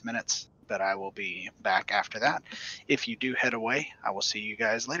 5 minutes, but I will be back after that. If you do head away, I will see you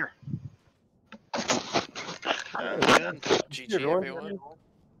guys later. GG, everyone. All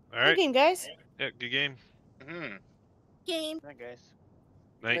right. Good game, guys. Yeah, good game. Mm-hmm. Game. Night, guys.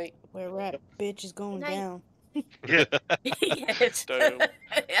 Night. Where rat bitch is going down. Yeah. Yes. Damn.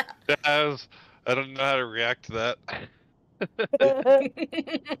 Yeah. I don't know how to react to that.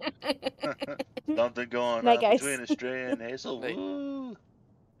 Something going Night, on guys. between Estrella and Hazel. Night. Woo.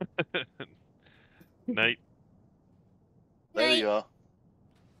 Night. There you go.